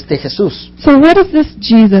dice este Jesús? So what does this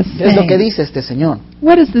Jesus ¿Qué es lo que say? dice este Señor?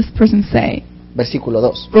 What does this person say? Versículo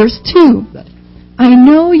 2. Verse 2. I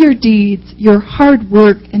know your deeds, your hard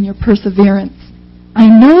work, and your perseverance. I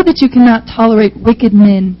know that you cannot tolerate wicked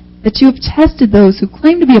men, that you have tested those who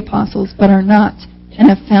claim to be apostles but are not, and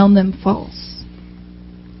have found them false.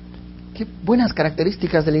 Qué buenas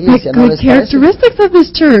características de la The iglesia, ¿no good les parece? characteristics of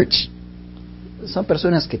this church. Son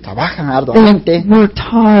personas que trabajan They arduamente, have worked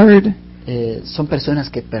hard. son personas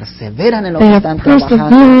que perseveran en lo They que have están trabajando.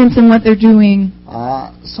 perseverance in what they're doing.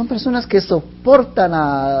 Son personas que soportan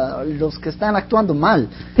a los que están actuando mal.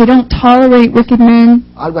 They don't tolerate wicked men.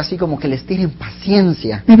 Algo así como que les tienen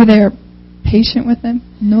paciencia. Maybe they are patient with them.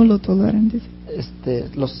 No lo toleran, dice.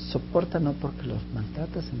 Los soportan no porque los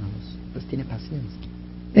maltrata, sino les tiene paciencia.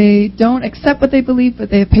 They don't accept what they believe, but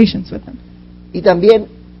they have patience with them. Y también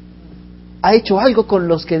ha hecho algo con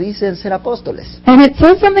los que dicen ser apóstoles. And it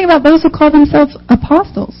says something about those who call themselves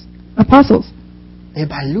apostles.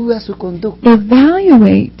 Evalúa su conducta,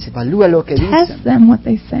 Evaluate, evalúa lo que test dicen. them what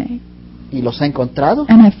they say. Y los ha encontrado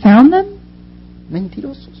And I found them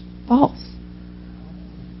mentirosos. false.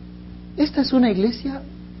 Esta es una iglesia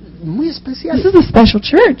muy especial. This is a special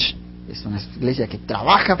church Es una iglesia que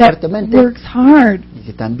trabaja that fuertemente works hard y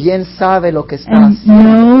que también sabe lo que está and haciendo.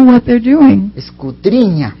 know what they're doing.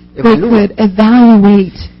 Escudriña, They evalúa. could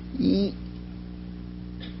evaluate. Y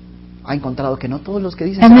ha encontrado que no todos los que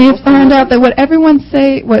dicen And ser they have found apóstoles out that what everyone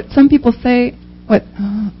say, what some people say, what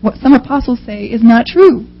some apostles say is not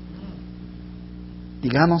true.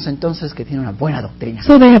 digamos entonces que tienen una buena doctrina.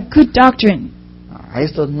 So they have good doctrine. A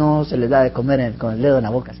estos no se les da de comer con el dedo en la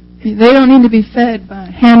boca. They don't need to be fed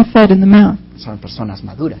by hand fed in the mouth. Son personas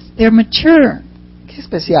maduras. They're mature. Qué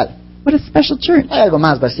especial. What a special church. Hay algo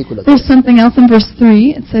más, versículo There's 3. something else in verse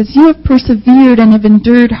 3. It says, You have persevered and have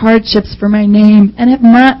endured hardships for my name and have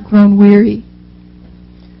not grown weary.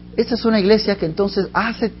 Esta es una iglesia que entonces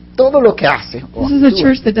hace todo lo que hace. o This is a actúa.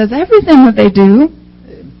 church that does everything that they do.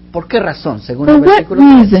 ¿Por qué razón? Según For el what versículo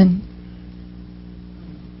 3. reason?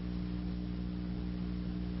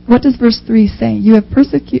 What does verse 3 say? You have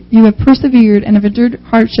persevered and have endured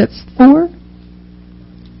hardships for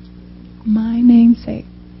my name's sake.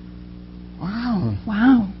 Wow.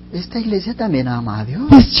 Wow. Esta iglesia también ama a Dios.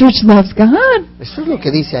 This church loves God. Eso es lo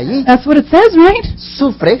que dice allí. That's what it says, right?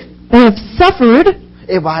 Sufre, They have suffered.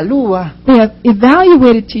 evalúa, They have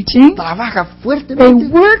evaluated teaching. trabaja They fuertemente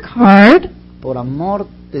work hard por amor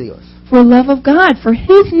de Dios. for love of God, for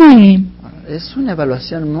His name. Es una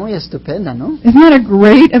evaluación muy estupenda, ¿no? Isn't that a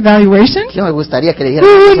great evaluation? Yo me gustaría que le dijeran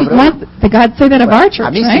Who eso wouldn't sobre want uno. the God say that of our A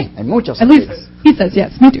church, mí right? sí, en muchos At least sentidos. he says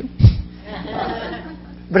yes, me too.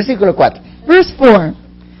 Versículo 4. Verse 4.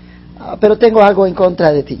 Pero tengo algo en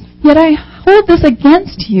contra de ti. Yet I hold this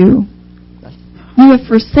against you. You have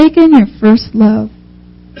forsaken your first love.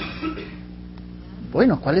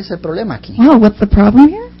 Bueno, ¿cuál es el problema aquí? Wow, what's the problem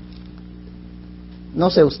here? No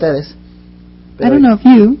sé ustedes, I don't know if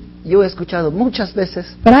you, yo he escuchado muchas veces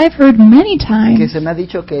but I've heard many que times se me ha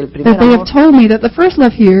dicho que el primer that they have amor, told me that the first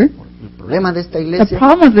love here, el problema de esta the iglesia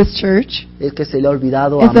problem of this church, es que se le ha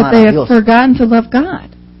olvidado is that amar they a have Dios. forgotten to love God.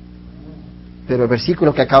 Pero el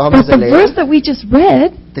versículo que acabamos But de the leer verse that we just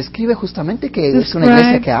read describe justamente que es una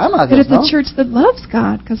iglesia describes que ama a that Dios, it's a ¿no? church that loves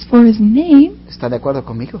God, because for His name ¿Está de acuerdo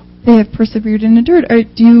conmigo? they have persevered and endured. Are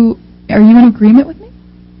you in agreement with me?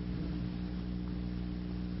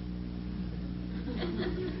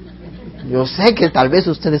 Yo sé que tal vez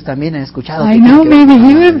ustedes también han escuchado. I que know tiene que ver maybe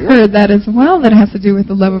con you el amor have de Dios. heard that as well, that has to do with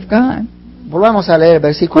the love of God. Volvamos a leer el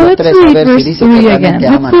versículo Well, let's 3 a read ver si verse dice 3 que again. realmente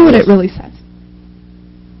Let's aman see a what it Dios. really says.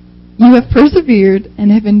 You have persevered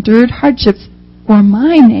and have endured hardships for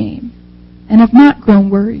my name and have not grown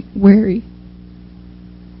weary.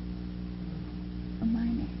 For my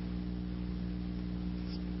name.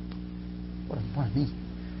 Por mí,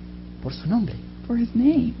 por su nombre. For His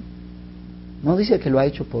name. No dice que lo ha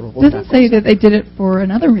hecho por It otra doesn't say cosa, that they did it for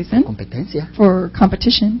another reason, competencia, for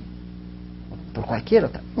competition, por cualquier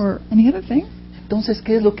otra. or any other thing. Entonces,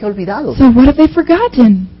 ¿qué es lo que ha olvidado? So what have they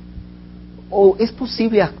forgotten? ¿O es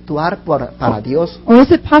posible actuar para Dios Or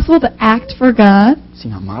is it possible to act for God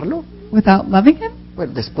sin amarlo? without loving Him?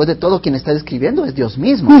 Bueno, después de todo, quien está escribiendo es Dios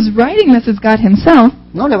mismo. Who's writing this is God Himself.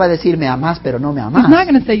 No le va a decir, me amas, pero no me He's not amas.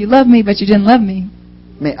 going to say, you love me, but you didn't love me.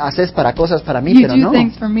 Me haces para cosas para mí, You pero do no.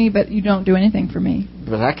 things for me, but you don't do anything for me.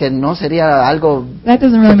 ¿Verdad que no sería algo That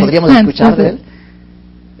doesn't que really make podríamos sense, escuchar does de it? él?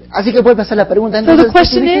 Así que vuelve a hacer la pregunta, So the entonces, ¿qué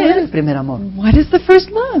question tiene que ver is, el primer amor? what is the first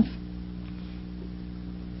love?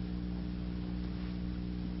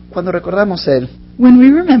 Cuando recordamos el When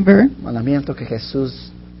we remember mandamiento que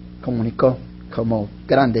Jesús comunicó como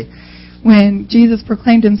grande, when Jesus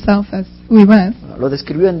proclaimed Himself as who He was, lo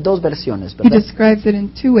describió en dos versiones, He ¿verdad? describes it in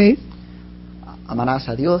two ways. Amarás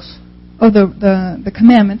a Dios Oh, the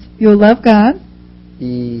commandments. You'll love God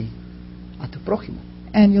y a tu prójimo.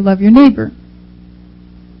 and you'll love your neighbor.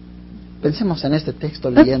 Pensemos en este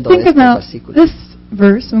texto Let's leyendo think estos about versículos. this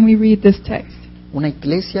verse when we read this text. Una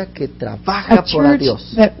iglesia que A trabaja por a church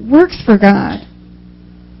Dios. that works for God.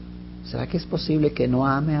 ¿Será que es posible que no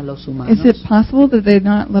ame a los humanos? Is it possible that they're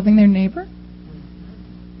not loving their neighbor?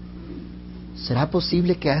 ¿Será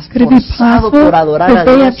posible que has Could it be esforzado possible por adorar a that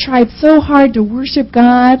they have Dios tried so hard to worship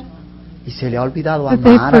God y se le ha olvidado that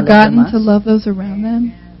they've amar a los forgotten demás? to love those around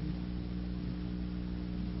them?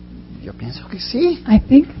 Yo pienso que sí. I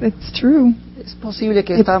think that's true. Es posible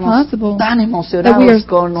que It's estamos possible tan that we are emocionados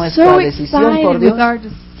con nuestra so decisión por excited Dios with our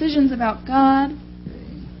decisions about God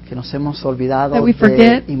que nos hemos olvidado that we de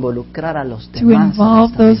forget involucrar a los to demás. en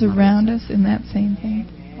involve esta those misma around decisión. us in that same thing.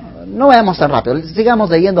 No veamos tan rápido, sigamos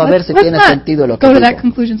leyendo a ver si tiene not sentido lo que go to that digo.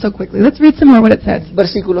 conclusion so quickly. Let's read some more what it says.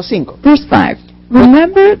 Versículo 5. Verse 5.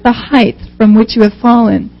 Remember the height from which you have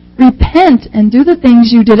fallen. Repent and do the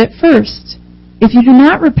things you did at first. If you do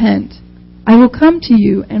not repent, I will come to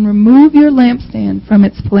you and remove your lampstand from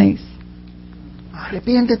its place.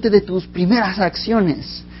 Arrepiéntete de tus primeras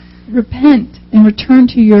acciones. Repent and return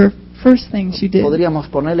to your first things you did. Podríamos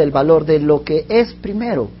ponerle el valor de lo que es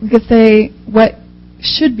primero, We could say what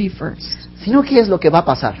should be first. sino qué es lo que va a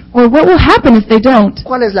pasar. Or what will happen if they don't?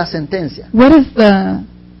 ¿Cuál es la sentencia? What is the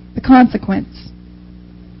consequence?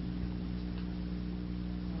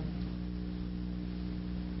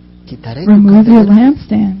 Quitaré tu Remove your candelero.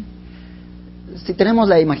 lampstand. Si tenemos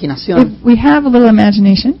la imaginación If we have a little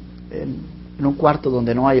imagination, en un cuarto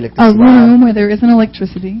donde no hay a electricidad, room where there isn't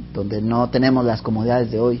electricity, donde no tenemos las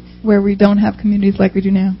comodidades de hoy, where we don't have communities like we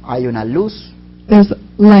do now, hay una luz there's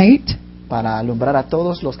light para alumbrar a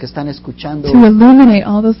todos los que están escuchando to illuminate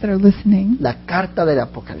all those that are listening, la carta del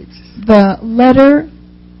Apocalipsis. the letter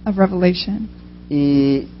of Revelation.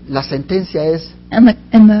 Y la sentencia es, And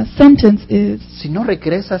the sentence is, si no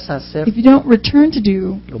regresas a hacer if you don't return to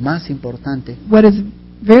do lo más importante, what is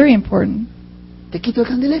very important, te quito el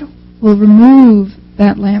candelero. we'll remove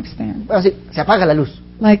that lampstand. Bueno, sí, se apaga la luz.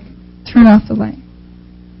 Like, turn off the light.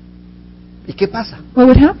 ¿Y qué pasa? What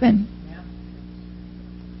would happen?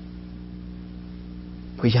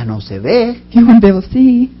 Pues ya no se ve. You wouldn't be able to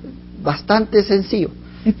see. Bastante sencillo.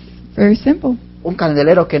 It's very simple. Un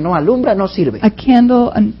candelero que no alumbra no sirve. A candle,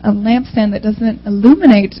 a lampstand that doesn't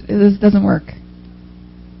illuminate, doesn't work.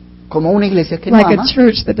 Como una iglesia que no Like ama, a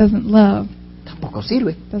church that doesn't love, tampoco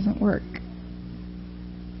sirve. doesn't work.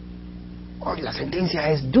 Hoy la sentencia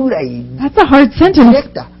es dura y That's a hard sentence.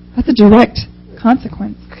 directa. That's a direct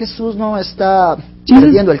consequence. Jesús no está Jesus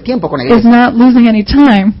perdiendo el tiempo con la Is iglesia. not losing any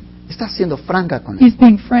time. Está siendo franca con él. He's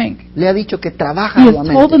being frank. Le ha dicho que trabaja He has told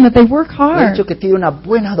them nuevamente. that they work Le ha hard, dicho que tiene una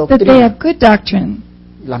buena that they doctrina. have good doctrine.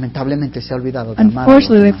 Lamentablemente se ha olvidado de amar a los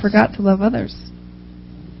Unfortunately, they demás. forgot to love others.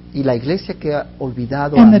 Y la iglesia que ha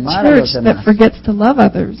olvidado And the amar a los church that demás forgets to love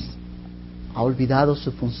others ha olvidado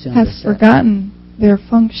su función de has ser. forgotten their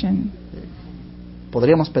function.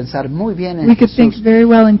 podríamos pensar muy bien en We could think Jesús. very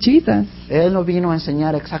well in Jesus. Él no vino a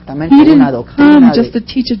enseñar exactamente He una didn't doctrina come de just to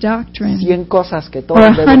teach a doctrine 100 cosas que or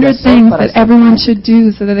todos deben de 100 hacer things para that ser everyone cristianos. should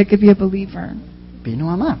do so that they could be a believer. Vino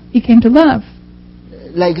a amar. He came to love.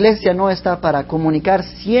 La iglesia no está para comunicar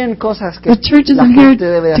 100 cosas que The church la isn't here gente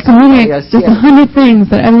debe to hacer para ir communicate al just cielo. 100 things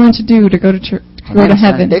that everyone should do to go to church, to go to Al menos en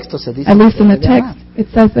el heaven. texto se dice At que least in the debe de amar. text, it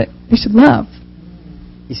says that we should love.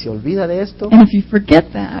 Y si olvida de esto, And if you forget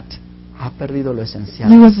that, ha perdido lo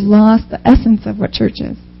esencial. you have lost the essence of what church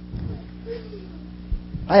is.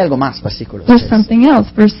 Hay algo más, versículo There's 6. something else,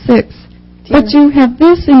 verse 6. But you have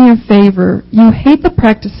this in your favor. You hate the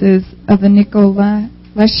practices of the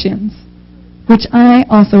Nicolaitans, which I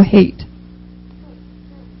also hate.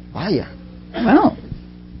 Vaya, Well,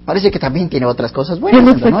 parece que también tiene otras cosas it buenas.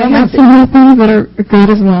 looks like they have nuevamente. some other things that are good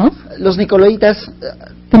as well. Los nicolaitas,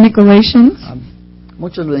 The Nicolaitans,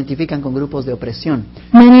 muchos lo identifican con grupos de opresión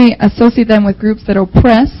many associate them with groups that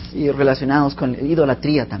oppress y relacionados con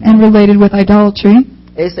idolatría and también. related with idolatry.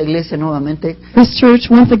 Esta iglesia nuevamente This church,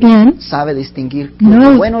 once again, sabe distinguir lo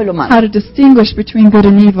knows bueno y lo how malo. to distinguish between good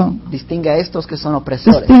and evil. Distingue a estos que son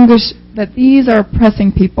opresores. Distinguish that these are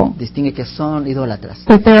oppressing people, Distingue que son idólatras.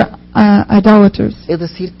 that they're idolaters. Es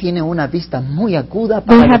decir, tiene una vista muy aguda They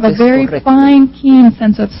para lo have que a es very correcto. fine, keen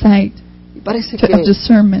sense of sight, Y parece of que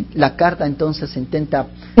discernment. la carta entonces intenta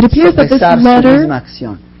It appears that this sopesar su letter misma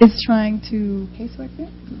acción. is trying to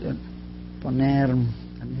Poner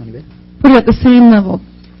al mismo nivel. put it at the same level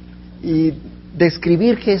Y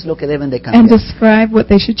describir qué es lo que deben de and cambiar. describe what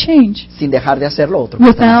they should change Sin dejar de hacer lo otro que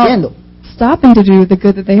están without haciendo. stopping to do the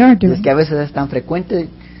good that they are Y es doing. que a veces es tan frecuente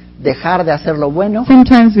dejar de hacer lo bueno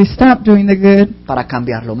Sometimes we stop doing the good para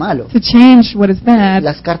cambiar lo malo. to change what is bad,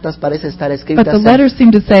 Las cartas parecen estar but escritas the en, letters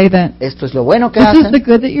seem to say that esto es lo bueno que this is the hacen,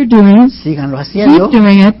 good that you're doing, síganlo keep haciendo.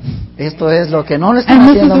 doing it, Esto es lo que no lo están and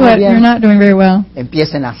this is haciendo muy what you're bien, not doing very well.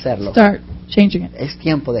 empiecen a hacerlo. Start changing it. Es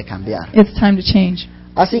tiempo de cambiar. It's time to change.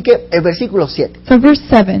 Así que el versículo 7, So verse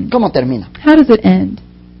 7, ¿cómo termina? how does it end?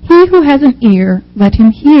 He who has an ear, let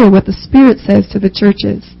him hear what the Spirit says to the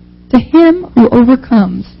churches. To him who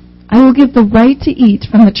overcomes, I will give the right to eat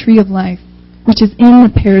from the tree of life, which is in the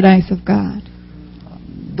paradise of God.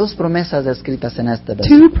 Dos promesas descritas en este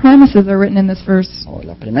versículo. Two promises are written in this verse.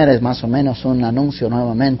 La primera es más o menos un anuncio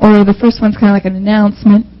nuevamente. Or the first one's kind of like an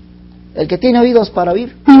announcement. El que tiene oídos para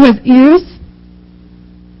oír, He who has ears,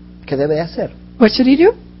 ¿qué debe hacer? what should he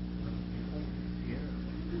do?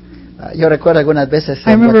 Yo recuerdo algunas veces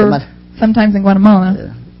I en remember Guatemala sometimes in Guatemala,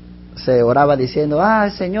 se oraba diciendo,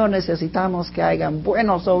 Señor, necesitamos que hayan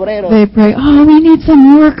buenos obreros. they pray, oh, we need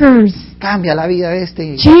some workers. Cambia la vida de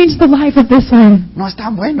este. Change the life of this one. No es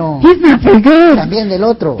tan bueno. He's not very good. También del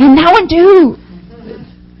otro. And that one too.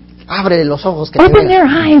 Abre los ojos que te Open their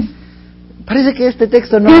vean. eyes. Parece que este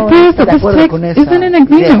texto It no appears está that de this acuerdo text con esa isn't in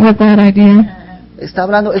agreement idea. with that idea. Está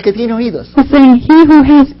hablando el que tiene oídos. It's saying, he who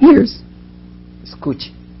has ears,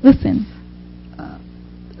 Escuche. listen.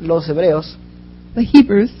 Los hebreos, The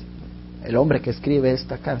Hebrews, el hombre que escribe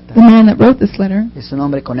esta carta, the man that wrote this letter, es un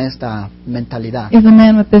hombre con esta mentalidad. is a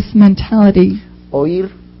man with this mentality. Oír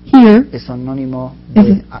Here es sinónimo Is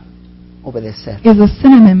de it- obedecer. is a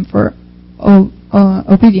synonym for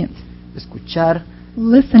obedience. Escuchar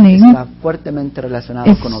Listening está fuertemente relacionado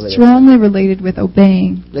is con obedecer. strongly related with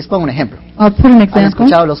obeying. Les pongo un ejemplo. I'll put an ¿Han example.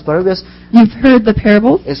 escuchado los proverbios? You've heard the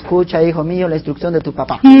parables. Escucha, hijo mío, la instrucción de tu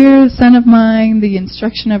papá. Hear, son of mine, the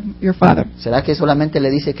instruction of your father. ¿Será que solamente le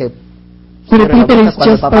dice que Would it cierre la be that boca he's cuando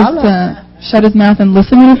el just papá supposed habla? to shut his mouth and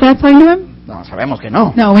listen when his dad's talking to him? No, sabemos que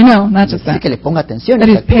no. No, we know, not just Dice that. que le ponga atención. That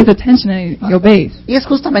y he que actúe. pays attention and he obeys. Y es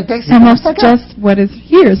justamente ese And que that's está acá. just what is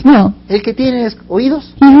here as well. El que tiene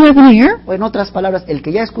oídos, He who has an ear, o en otras palabras, el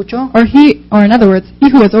que ya escuchó, or in other words,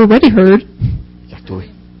 he who has already heard, ya actúe.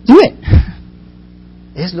 do it.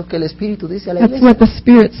 Es lo que el Espíritu dice a la That's iglesia. what the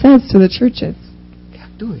Spirit says to the churches. Que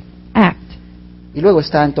actúe. Act. Y luego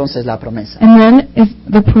está entonces la promesa. And then is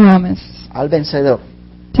the promise. Al vencedor,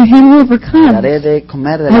 To him who le overcomes, daré de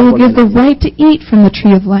comer del I will árbol de give the la vida. right to eat from the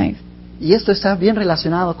tree of life. Y esto está bien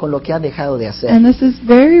relacionado con lo que ha dejado de hacer. And this is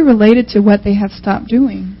very related to what they have stopped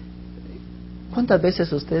doing. ¿Cuántas veces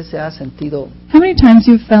usted se ha sentido How many times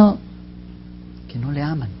you felt que no le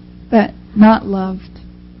aman? that not loved?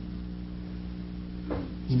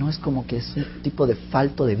 Y no es como que es un tipo de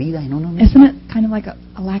falto de vida. Y no. Isn't it kind of like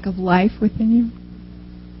a lack of life within you?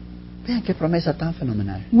 Vean qué promesa tan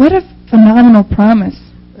fenomenal. What a phenomenal promise.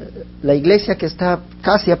 La iglesia que está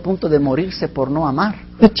casi a punto de morirse por no amar,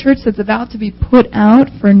 The church that's about to be put out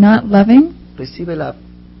for not loving recibe la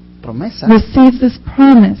promesa receives this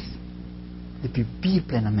promise de vivir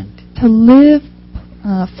plenamente, to live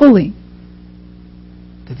fully,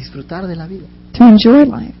 de disfrutar de la vida. to enjoy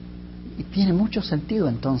life. Y tiene mucho sentido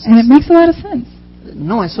entonces. And it makes a lot of sense.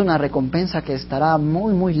 No es una recompensa que estará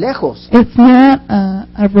muy, muy lejos. It's not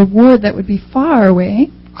a reward that would be far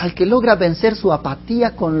away. Al que logra vencer su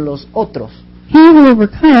apatía con los otros, He who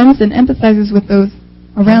overcomes and empathizes with those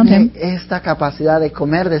around tiene him esta capacidad de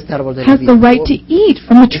comer de este árbol de la has vida. the right to eat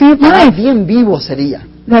from the tree of Estará life. bien vivo sería.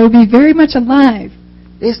 That would be very much alive.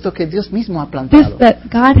 Esto que Dios mismo ha This plantado. that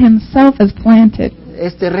God himself has planted.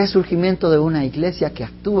 Este resurgimiento de una iglesia que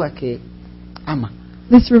actúa, que ama,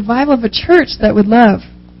 This revival of a church that would love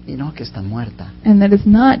y no que está muerta, and that is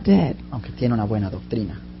not dead, aunque tiene una buena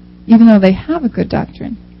doctrina. even though they have a good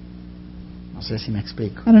doctrine. No sé si me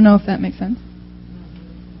explico. I don't know if that makes sense.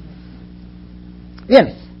 Bien,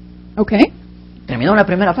 Okay. terminó la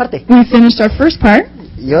primera parte. We finished our first part.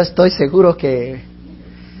 Yo estoy seguro que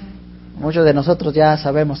muchos de nosotros ya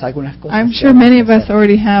sabemos algunas cosas I'm que sure vamos a many of us hacer.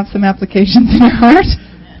 already have some applications in our heart.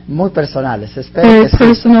 Muy personales. Espero Very que sí.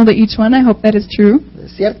 personal to each one. I hope that is true.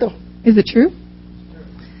 ¿Es cierto? Is it true?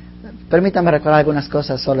 Permítame recordar algunas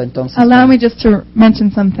cosas solo entonces. Allow para me just to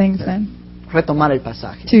mention some things then, retomar el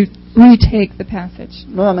pasaje. to retake the passage.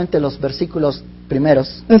 Nuevamente los versículos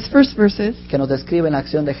primeros Those first verses que nos describen la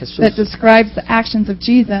acción de Jesús that describes the actions of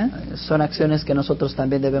Jesus son acciones que nosotros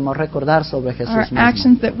también debemos recordar sobre Jesús are mismo.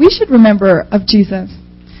 actions that we should remember of Jesus.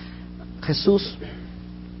 Jesús,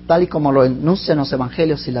 tal y como lo enuncian los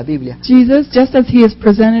evangelios y la Biblia, Jesus, just as he is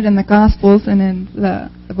presented in the Gospels and in the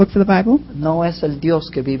books of the Bible, no es el Dios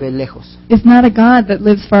que vive lejos, is not a God that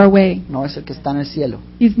lives far away. no es el que está en el cielo,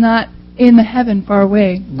 He's not in the heaven far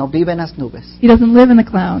away. no vive en las nubes. He doesn't live in the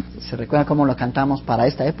clouds. ¿Se recuerda cómo lo cantamos para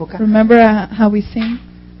esta época? Remember how we sing?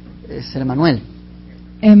 Es Emmanuel,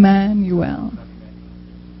 Emmanuel.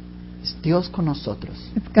 es Dios con nosotros.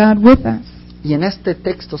 It's God with us. Y en este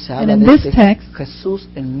texto se And habla in de this este text, Jesús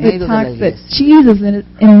en It medio de la talks that iglesia, Jesus in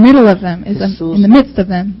the middle of them, is Jesús in the midst of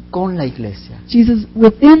them. con la iglesia. Jesus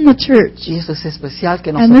within the church. Y eso es especial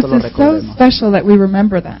que And this nosotros lo is so recordemos. special that we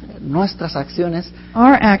remember that. Nuestras acciones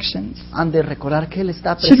Our actions han de recordar que Él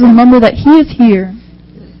está should presente, remember that He is here,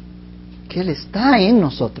 que Él está en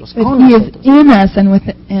nosotros, that con He is nosotros. in us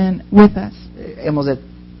and with us. Hemos de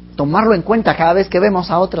tomarlo en cuenta cada vez que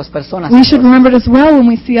vemos a otras personas. We should remember it as well when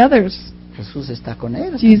we see others. Jesús está con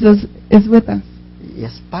Él. Jesus is with us. Y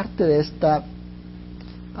es parte de esta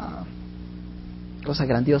cosa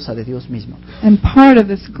grandiosa de Dios mismo And part of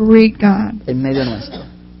this great God en medio nuestro.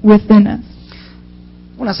 within us.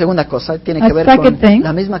 Una segunda cosa tiene A que ver second con thing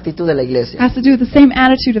la misma actitud de la iglesia. Has to do with the same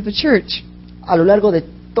attitude of the church. A lo largo de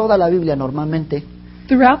toda la Biblia normalmente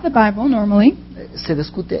Throughout the Bible, normally, se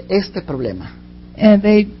discute este problema.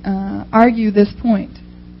 they argue this point.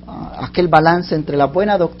 Aquel balance entre la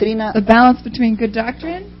buena doctrina The balance between good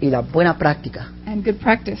doctrine y la buena práctica. and good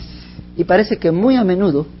practice. Y parece que muy a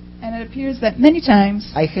menudo And it appears that many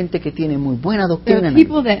times hay gente que tiene muy buena there doctrina, are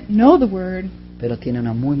people that know the word pero tiene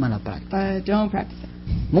una muy mala práctica. but don't practice it.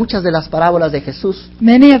 Muchas de las parábolas de Jesús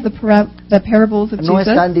Many of the parables of no Jesus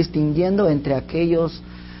están distinguiendo entre aquellos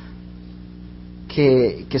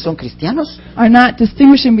que son cristianos are not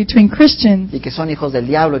distinguishing between Christians y que son hijos del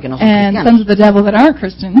diablo y que no son and sons cristianos. of the devil that aren't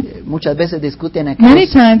Christians. Muchas veces discuten Many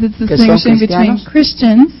aquellos times it's que son distinguishing between cristianos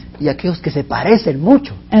Christians y aquellos que se parecen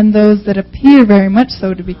mucho. and those that appear very much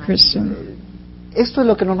so to be Christians. Esto es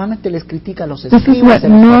lo que normalmente les critica a los This is escribas what y a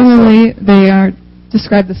los fariseos. normally they are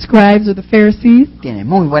described the scribes or the Pharisees. Tiene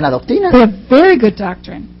muy buena doctrina, They have very good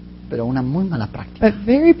doctrine, pero una muy mala práctica. but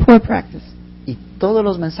very poor practice. Y todos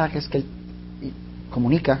los mensajes que él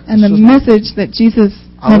comunica, And the Jesús, message that Jesus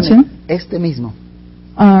aún mentioned este mismo,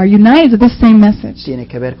 are united with this same message. tiene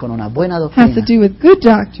que ver con una buena Has to doctrina do with good y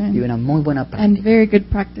doctrine una muy buena and práctica. very good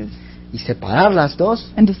practice. Y separar las dos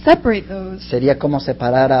And to separate those sería como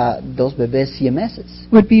separar a dos bebés siameses.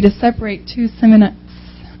 would be to separate two Siamese.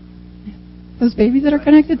 Those babies that are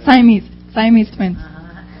connected? Siamese twins.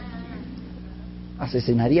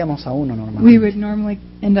 Asesinaríamos a uno We normalmente would normally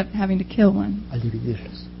end up having to kill one al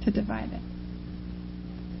dividirlos. to divide it.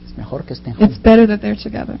 Es mejor que estén It's juntos. better that they're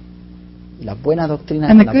together. Y la buena doctrina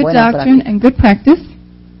And con the la good buena doctrine práctica and good practice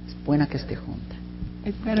es buena que esté junta.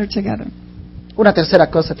 is better together. Una tercera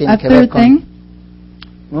cosa tiene A que ver third con thing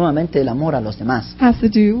nuevamente el amor a los demás. has to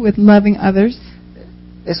do with loving others.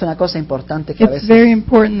 Es una cosa importante que a It's very veces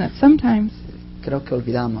important that sometimes creo que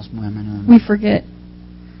olvidamos muy a menudo. we forget.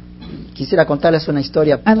 Quisiera contarles una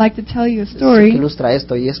historia I'd like to tell you a que story ilustra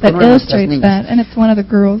esto y es that con una de nuestras illustrates niñas. that, and it's one of the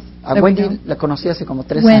girls A that we know. Wendy la conocí hace como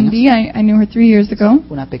 3 Wendy, años. I knew her 3 years ago.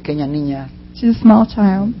 Una pequeña niña She's a small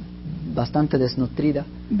child, bastante desnutrida,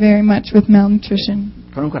 very much with malnutrition,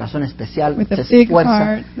 con un corazón especial, with a se big esfuerza.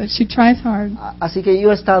 heart, that she tries hard. Así que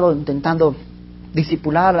yo he estado intentando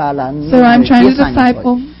discipular a la niña So I'm de trying 10 to años disciple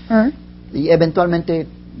hoy. her. Y eventualmente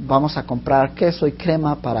vamos a comprar queso y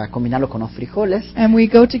crema para combinarlo con los frijoles. And we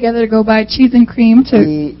go together to go buy cheese and cream to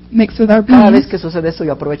Y mix with our cada vez beans. que sucede eso,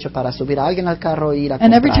 yo aprovecho para subir a alguien al carro e ir a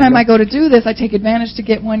And every time I comprarlo. go to do this, I take advantage to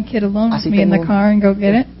get one kid alone with Así me in the tengo car and go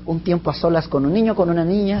get it. un tiempo a solas con un niño, con una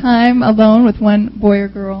niña, Time alone with one boy or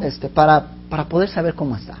girl para poder saber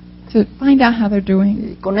cómo está. to find out how they're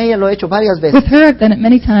doing. Y con ella lo he hecho varias veces. With her, I've done it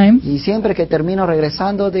many times. Y siempre que termino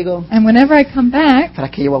regresando, digo, And whenever I come back, ¿para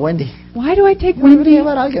qué llevo a Wendy? why do I take Yo debería Wendy?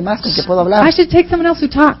 llevar a alguien más con que puedo hablar. I should take someone else who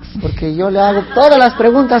talks. Porque yo le hago todas las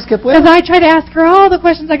preguntas que puedo. Because I try to ask her all the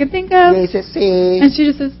questions I can think Y ella of. dice, sí, And she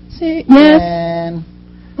just says, yes, bien,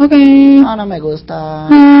 okay. no me gusta,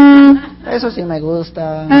 eso sí me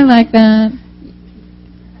gusta. I like that.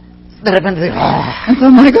 De repente digo, "Ah". And so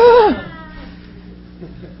I'm like, oh.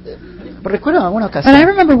 Recuerdo en una But I ocasión,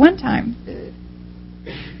 remember one time,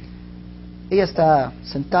 ella está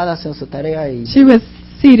sentada haciendo su tarea y she was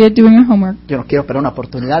seated doing her homework. yo no quiero perder una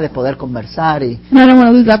oportunidad de poder conversar y And I don't want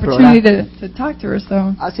to lose the opportunity to talk to her,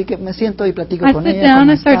 so así que me siento y platico I con sit ella. down,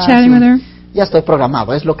 ¿cómo I start estás? chatting with her. Ya estoy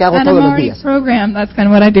programado, es lo que hago And todos I'm los already días. programmed. That's kind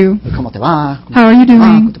of what I do. ¿Y ¿Cómo te va? How are you ¿Cómo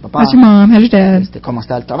doing? con tu papá? How's your mom? How's your dad? ¿Cómo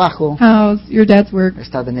está el trabajo? How's your dad's work?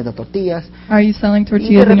 ¿Estás vendiendo tortillas? Are you selling Y de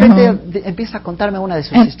tortillas in your repente home? empieza a contarme una de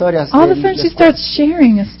sus And historias. all of a de sudden la she escuela. starts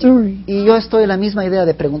sharing a story. Y yo estoy en la misma idea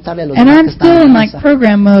de preguntarle a los And demás I'm que están still en in la like mesa.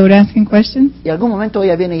 program mode asking questions. Y algún momento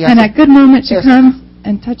ella viene y And hace, at good moment she Eso. comes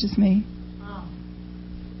and touches me.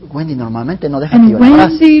 Wendy normalmente no deja que And yo la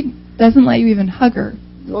abrace. Wendy doesn't let you even hug her.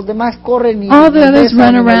 Los demás corren y All the me others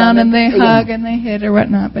besan run y me around lamen. and they Ella hug no. and they hit or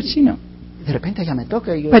whatnot, but she no. De repente ella me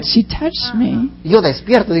toca y yo, But she touched me. yo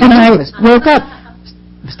despierto y digo, And I "No, woke up.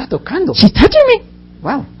 me está tocando. She's touching me.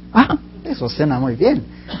 Wow, Wow, eso suena muy bien.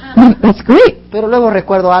 that's great. Pero luego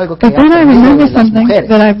recuerdo algo que he But then I aprendido remember de las something mujeres.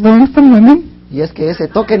 that I've learned from women. Y es que ese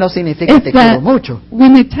toque no significa It's te quiero that mucho.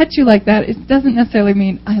 when they touch you like that, it doesn't necessarily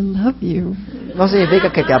mean I love you. No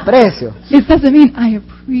significa que te aprecio. It doesn't mean I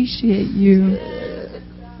appreciate you.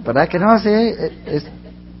 ¿Verdad que no? Sí,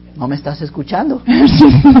 no me estás escuchando.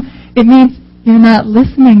 It means you're not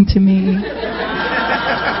listening to me.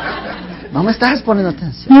 No me estás poniendo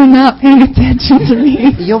atención. You're not paying attention to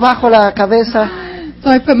me. Y yo bajo la cabeza So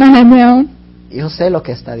I put my head down. y yo sé lo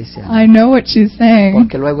que está diciendo. I know what she's saying.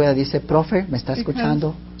 Porque luego ella dice, profe, ¿me está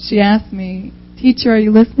escuchando? She asked me, teacher, are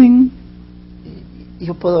you listening? Y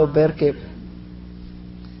yo puedo ver que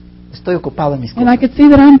estoy ocupado en mis And I cosas. could see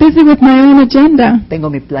that I'm busy with my own agenda. Tengo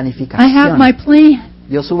mi I have planificación. my plan.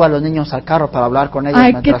 Yo subo a los niños al carro para hablar con ellos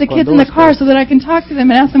I mientras get the kids in the conduzco. car so that I can talk to them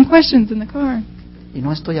and ask them questions in the car. Y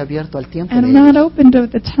no estoy abierto al tiempo And de I'm not ellos. open to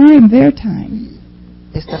the time, their time.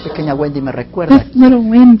 Esta pequeña Wendy me recuerda This little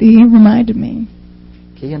Wendy reminded me.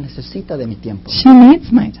 que ella necesita de mi tiempo. She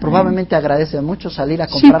needs my time. Probablemente agradece mucho salir a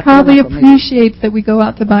She comprar probably crema conmigo. appreciates that we go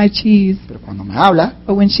out to buy cheese. Pero cuando me habla,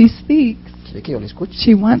 But when she speaks, quiere que yo le escuche.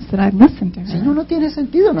 she wants that I listen to Si no, her. no tiene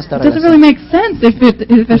sentido nuestra It doesn't really relación. make sense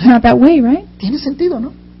if it's not that way, right? Tiene sentido,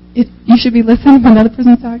 ¿no? You should be listening when another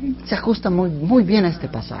person's talking. Se ajusta muy bien a este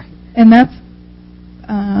pasaje. And that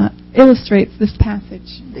illustrates this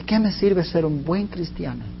passage. ¿De qué me sirve ser un buen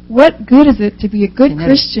cristiano? What good is it to be a good Tener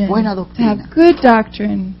Christian, buena to doctrina. have good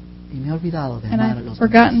doctrine, Y me he olvidado de and amar a I've los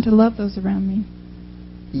forgotten demás. to love those around me?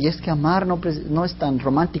 Y es que amar no es tan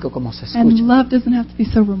romántico como se And escucha. love doesn't have to be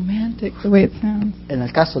so romantic the way it sounds. En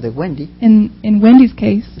el caso de Wendy, In Wendy's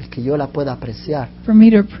case, el que yo la pueda apreciar for me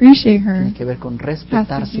to appreciate her tiene que ver con has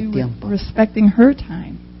respetar to su do with tiempo. respecting her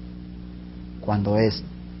time. Cuando es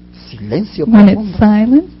silencio When it's profundo,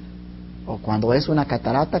 silent, o cuando es una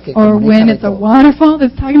catarata que or comunica when de it's a todo. waterfall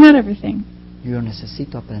that's talking about everything. Yo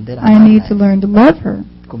necesito aprender a I need to amarla learn to love her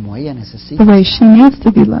como ella the necesita, way she needs to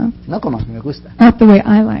be loved, no como a mí me gusta. not the way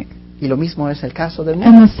I like. Y lo mismo es el caso del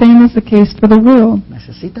And mundo. the same is the case for the world.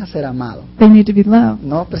 Necesita ser amado, They need to be loved,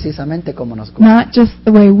 no precisamente como nos gusta, not just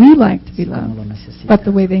the way we like to be como loved, lo necesita. but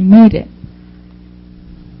the way they need it.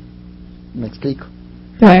 Me explico.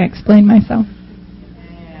 Do I explain myself?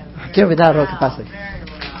 Quiero olvidar lo que pasa.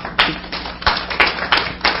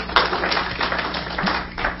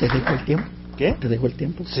 ¿Te dejo el tiempo? ¿Qué? ¿Te dejo el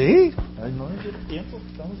tiempo? Sí. Ay, no es el tiempo.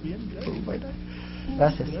 Estamos bien.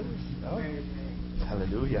 Gracias.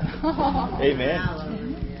 Hallelujah. Amen.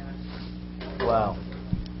 Wow.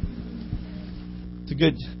 It's a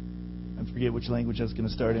good. I forget which language I was going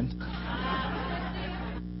to start in.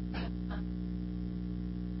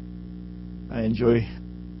 I enjoy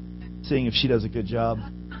seeing if she does a good job.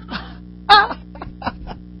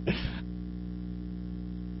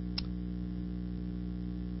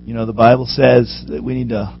 You know, the Bible says that we need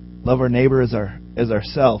to love our neighbor as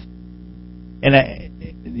ourself. And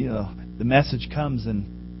the message comes and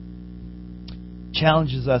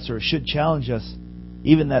challenges us, or should challenge us,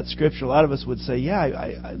 even that scripture, a lot of us would say, yeah,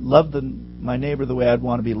 I love my neighbor the way I'd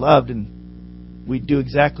want to be loved, and we do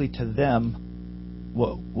exactly to them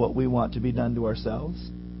what we want to be done to ourselves.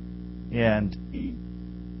 And,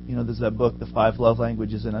 there's that book, The 5 Love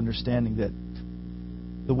Languages, and understanding that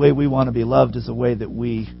the way we want to be loved is the way that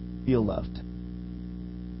we feel loved.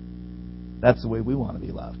 That's the way we want to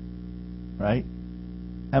be loved, right?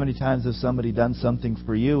 How many times has somebody done something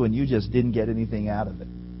for you and you just didn't get anything out of it?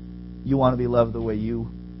 You want to be loved the way you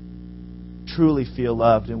truly feel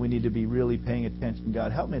loved, and we need to be really paying attention.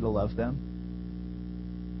 God, help me to love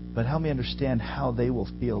them, but help me understand how they will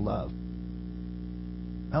feel loved.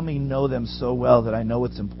 Help me know them so well that I know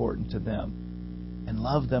what's important to them, and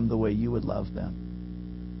love them the way you would love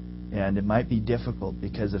them. And it might be difficult,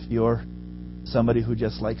 because if you're somebody who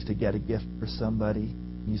just likes to get a gift for somebody,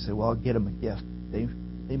 and you say, well, I'll get them a gift.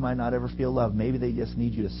 They might not ever feel loved. Maybe they just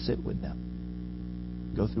need you to sit with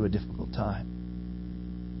them, go through a difficult time.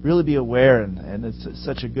 Really be aware, and it's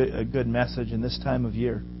such a good message in this time of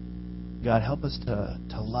year. God, help us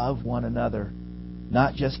to love one another,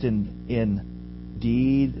 not just in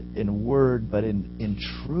deed, in word, but in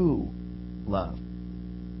true love.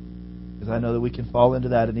 Because I know that we can fall into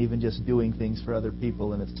that and even just doing things for other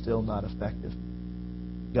people, and it's still not effective.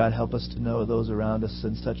 God, help us to know those around us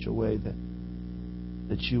in such a way that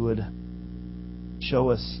you would show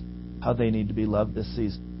us how they need to be loved this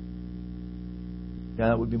season. God,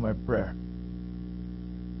 that would be my prayer.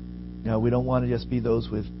 We don't want to just be those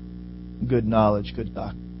with good knowledge, good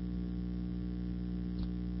doctrine,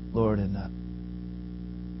 Lord,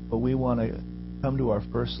 but we want to come to our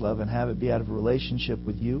first love and have it be out of a relationship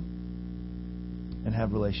with you and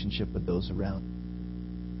have a relationship with those around.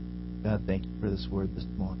 God, thank you for this word this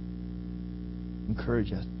morning.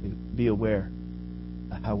 Encourage us to be aware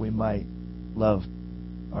of how we might love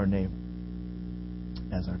our neighbor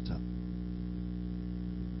as ourselves.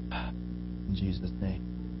 In Jesus' name.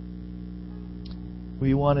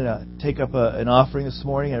 We wanted to take up an offering this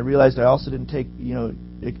morning. I realized I also didn't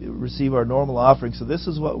receive our normal offering. So this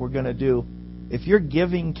is what we're going to do. If you're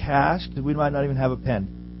giving cash, because we might not even have a pen,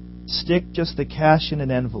 stick just the cash in an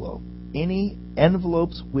envelope. Any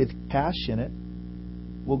envelopes with cash in it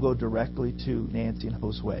will go directly to Nancy and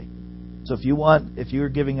Josue. So if you're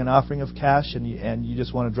giving an offering of cash and you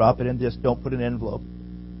just want to drop it in, just don't put an envelope.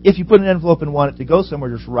 If you put an envelope and want it to go somewhere,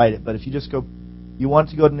 just write it. But if you want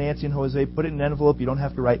it to go to Nancy and Jose, put it in an envelope. You don't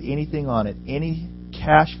have to write anything on it. Any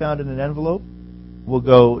cash found in an envelope will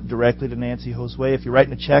go directly to Nancy Josue. If you're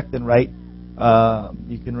writing a check, then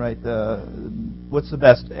you can write what's the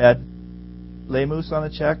best, Ed? Lemus on a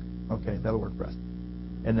check? Okay, that'll work for us.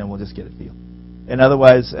 And then we'll just get it to you. And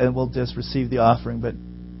otherwise, we'll just receive the offering. But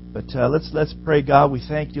let's pray. God, we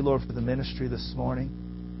thank you, Lord, for the ministry this morning,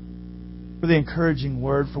 for the encouraging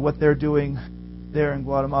word, for what they're doing there in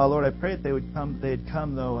Guatemala. Lord, I pray that they'd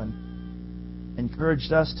come though and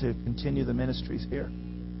encouraged us to continue the ministries here.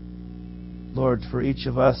 Lord, for each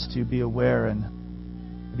of us to be aware and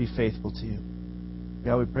to be faithful to you.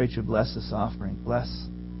 God, we pray that you bless this offering. Bless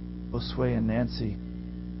Josue and Nancy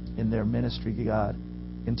in their ministry, God.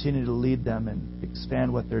 Continue to lead them and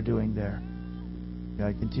expand what they're doing there.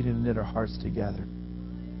 God, continue to knit our hearts together.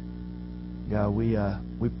 God, we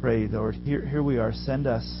pray, Lord, here we are. Send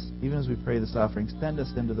us, even as we pray this offering, send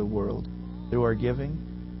us into the world through our giving,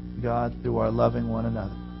 God, through our loving one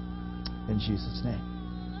another. In Jesus' name.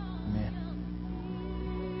 Amen.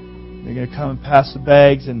 They're going to come and pass the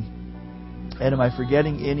bags. And am I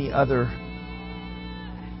forgetting any other?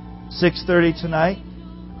 6:30 tonight.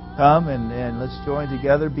 Come and let's join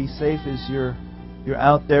together. Be safe as you're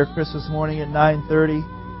out there Christmas morning at 9:30.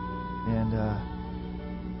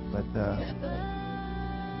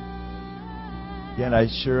 Again, I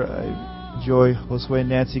enjoy Josue and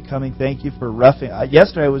Nancy coming. Thank you for roughing.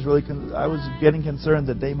 Yesterday, I was getting concerned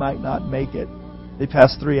that they might not make it. They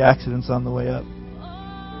passed 3 accidents on the way up,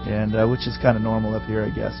 and which is kind of normal up here, I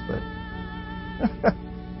guess.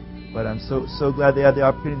 But I'm so glad they had the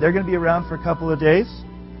opportunity. They're going to be around for a couple of days,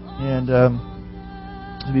 and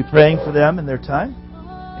to be praying for them in their time.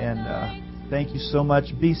 And thank you so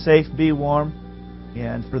much. Be safe. Be warm.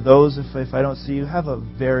 And for those, if I don't see you, have a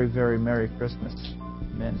very, very Merry Christmas.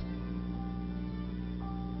 Amen.